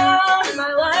lay down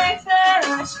my life and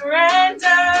I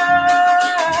surrender.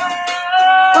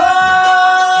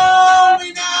 Hold me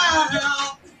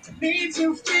now, I need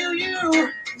to feel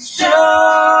you.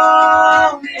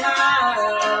 Show me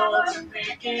how to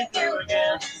make it new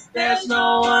again. There's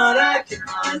no one I can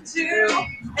run to,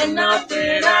 and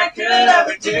nothing I could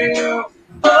ever do.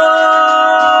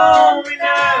 Hold me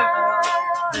now,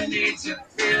 I need to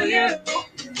feel you.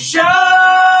 Show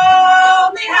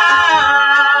me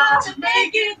how to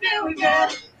make it new again.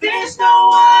 There's no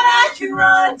one I can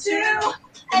run to,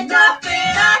 and nothing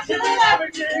I could ever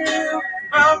do.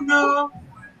 I'm no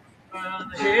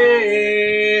one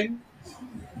here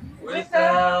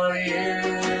without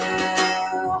you.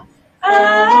 Oh,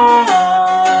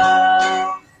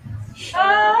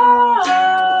 oh,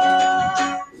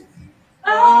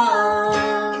 oh.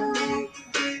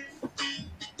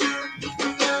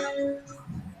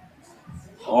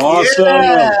 Awesome.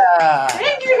 Yeah.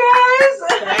 Thank you guys.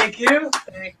 Thank you.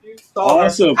 Thank you.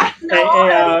 Awesome.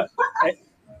 No,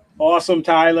 Awesome,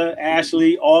 Tyler,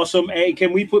 Ashley. Awesome. Hey,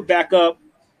 can we put back up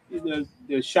the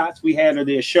shots we had of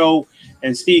their show?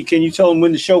 And Steve, can you tell them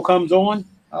when the show comes on?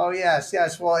 Oh yes.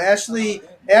 Well,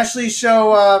 Ashley's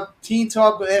show, Teen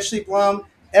Talk with Ashley Blum,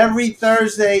 every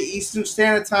Thursday Eastern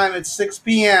Standard Time at 6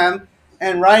 p.m.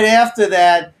 And right after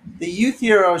that, the Youth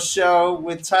Heroes show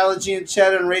with Tyler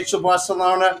Gianchetta and Rachel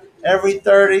Barcelona every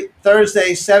Thursday,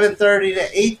 7:30 to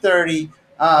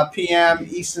 8:30 p.m.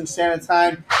 Eastern Standard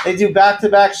Time. They do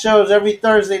back-to-back shows every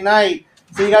Thursday night,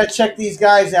 so you got to check these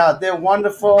guys out. They're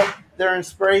wonderful. They're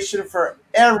inspiration for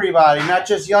everybody, not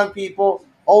just young people,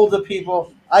 older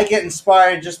people. I get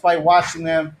inspired just by watching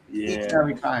them each and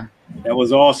every time. That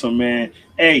was awesome, man.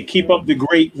 Hey, keep up the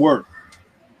great work.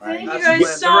 Thank Right? you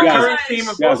guys so The much. recurring theme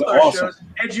of guys both are our awesome. shows,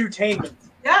 edutainment.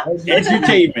 Yeah.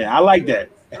 Edutainment. I like that.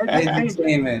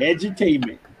 Entertainment.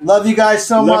 Edutainment. Love you guys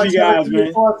so Love much. you guys, Happy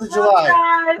man. 4th of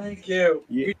July. Thank you.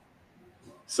 Yeah.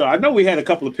 So I know we had a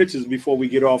couple of pictures before we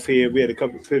get off here. We had a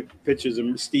couple of pictures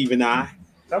of Steve and I.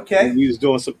 Okay. And we was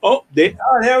doing some. Oh,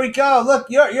 there we go. Look,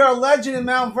 you're a legend in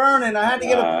Mount Vernon. I had to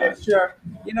get a picture.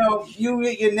 You know, you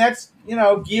with your Nets,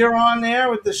 gear on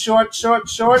there with the short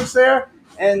shorts there,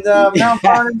 and Mount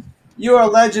Vernon. You are a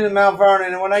legend in Mount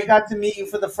Vernon. And when I got to meet you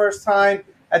for the first time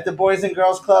at the Boys and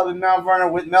Girls Club in Mount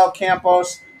Vernon with Mel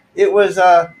Campos, it was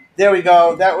there we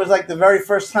go. That was like the very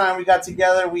first time we got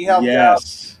together. We helped out.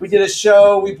 We did a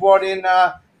show. We brought in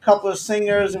a couple of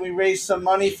singers, and we raised some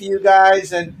money for you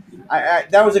guys. And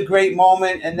that was a great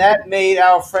moment, and that made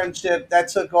our friendship. That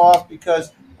took off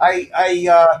because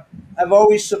I've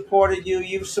always supported you.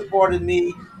 You've supported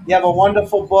me. You have a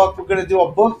wonderful book. We're going to do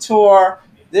a book tour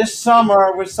this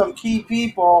summer with some key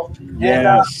people.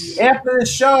 Yes. And after this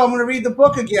show, I'm going to read the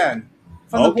book again.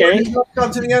 From the Boys and Girls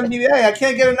Club to the NBA. I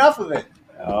can't get enough of it.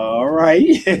 All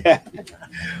right.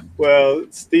 Well,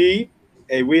 Steve,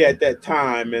 hey, we at that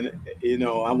time, and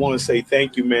I want to say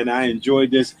thank you, man. I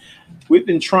enjoyed this. We've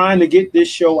been trying to get this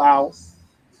show out,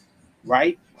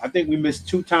 right? I think we missed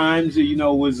 2 times. It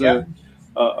was a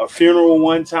funeral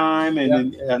one time, and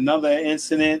then another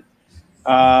incident.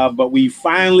 but we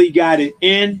finally got it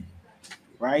in,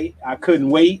 right? I couldn't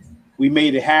wait. We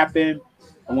made it happen.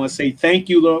 I want to say thank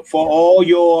you for all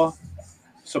your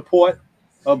support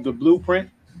of the Blueprint,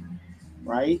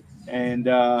 right? And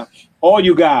all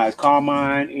you guys,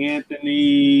 Carmine,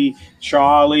 Anthony,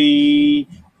 Charlie,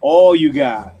 all you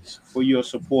guys for your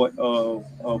support of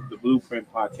the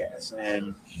Blueprint podcast.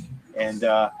 And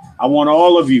I want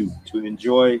all of you to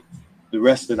enjoy the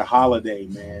rest of the holiday,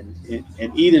 man,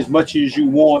 and eat as much as you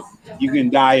want. You can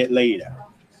diet later.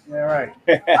 Yeah, right.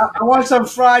 I want some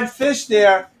fried fish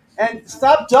there. And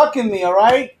stop ducking me, all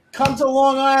right? Come to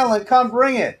Long Island. Come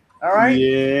bring it, all right?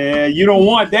 Yeah, you don't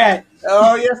want that.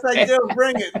 Oh, yes, I do.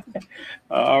 Bring it.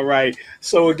 All right.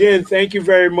 So, again, thank you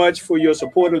very much for your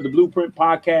support of the Blueprint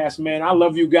podcast, man. I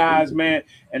love you guys, man,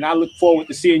 and I look forward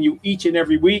to seeing you each and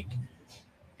every week.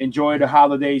 Enjoy the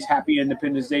holidays. Happy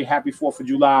Independence Day. Happy 4th of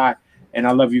July. And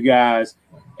I love you guys,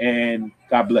 and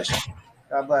God bless you.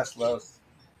 God bless, Los.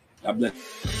 God bless.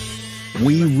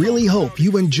 We really hope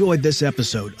you enjoyed this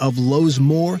episode of Lowe's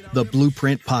More, the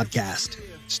Blueprint podcast.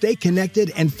 Stay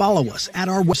connected and follow us at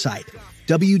our website,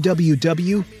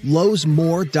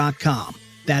 www.lowesmore.com.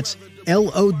 That's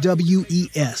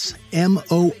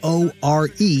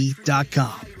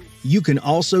LOWESMOORE.com. You can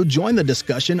also join the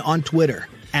discussion on Twitter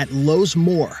at Lowe's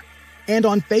More and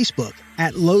on Facebook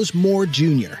at Lowe's More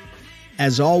Jr.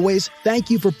 As always, thank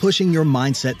you for pushing your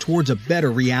mindset towards a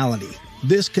better reality.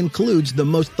 This concludes the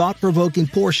most thought-provoking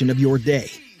portion of your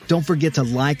day. Don't forget to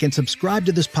like and subscribe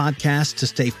to this podcast to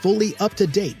stay fully up to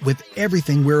date with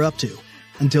everything we're up to.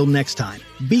 Until next time,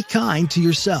 be kind to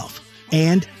yourself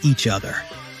and each other.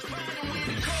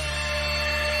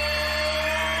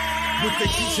 What they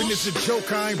teaching is a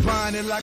joke, I ain't buying it like